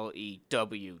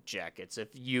BLEW Jackets if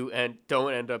you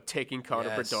don't end up taking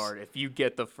Connor Bedard if you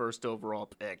get the first overall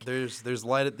pick. There's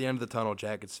light at the end of the tunnel,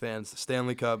 Jackets fans. The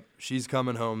Stanley Cup, she's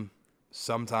coming home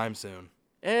sometime soon.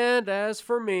 And as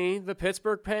for me, the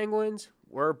Pittsburgh Penguins,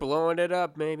 we're blowing it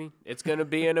up, maybe. It's going to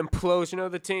be an implosion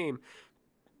of the team.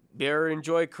 Better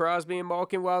enjoy Crosby and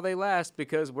Malkin while they last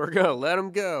because we're going to let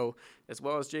them go, as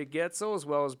well as Jay Getzel, as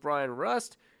well as Brian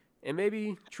Rust, and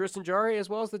maybe Tristan Jarry, as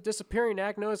well as the disappearing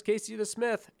act known as Casey the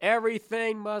Smith.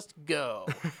 Everything must go.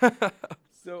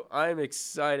 So I'm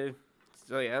excited.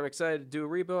 I'm excited to do a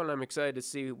rebuild, and I'm excited to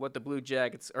see what the Blue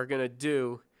Jackets are going to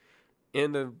do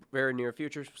in the very near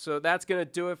future. So that's going to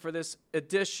do it for this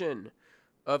edition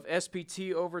of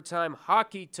SPT Overtime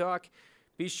Hockey Talk.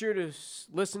 Be sure to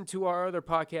listen to our other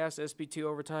podcasts, SPT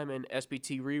Overtime and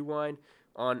SPT Rewind,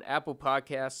 on Apple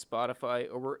Podcasts, Spotify,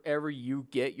 or wherever you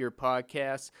get your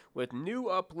podcasts, with new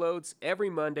uploads every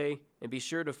Monday. And be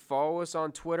sure to follow us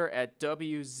on Twitter at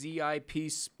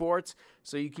WZIP Sports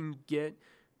so you can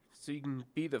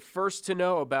be the first to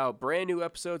know about brand new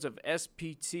episodes of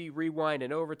SPT Rewind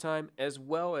and Overtime, as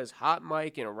well as Hot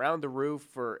Mic and Around the Roof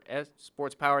for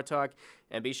Sports Power Talk.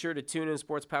 And be sure to tune in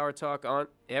Sports Power Talk on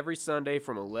every Sunday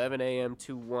from 11 a.m.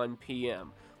 to 1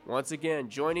 p.m. Once again,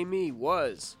 joining me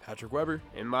was Patrick Weber.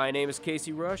 And my name is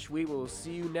Casey Rush. We will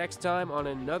see you next time on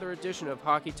another edition of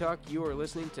Hockey Talk. You are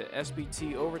listening to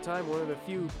SPT Overtime, one of the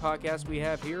few podcasts we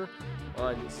have here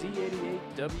on Z88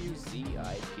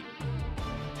 WZIP.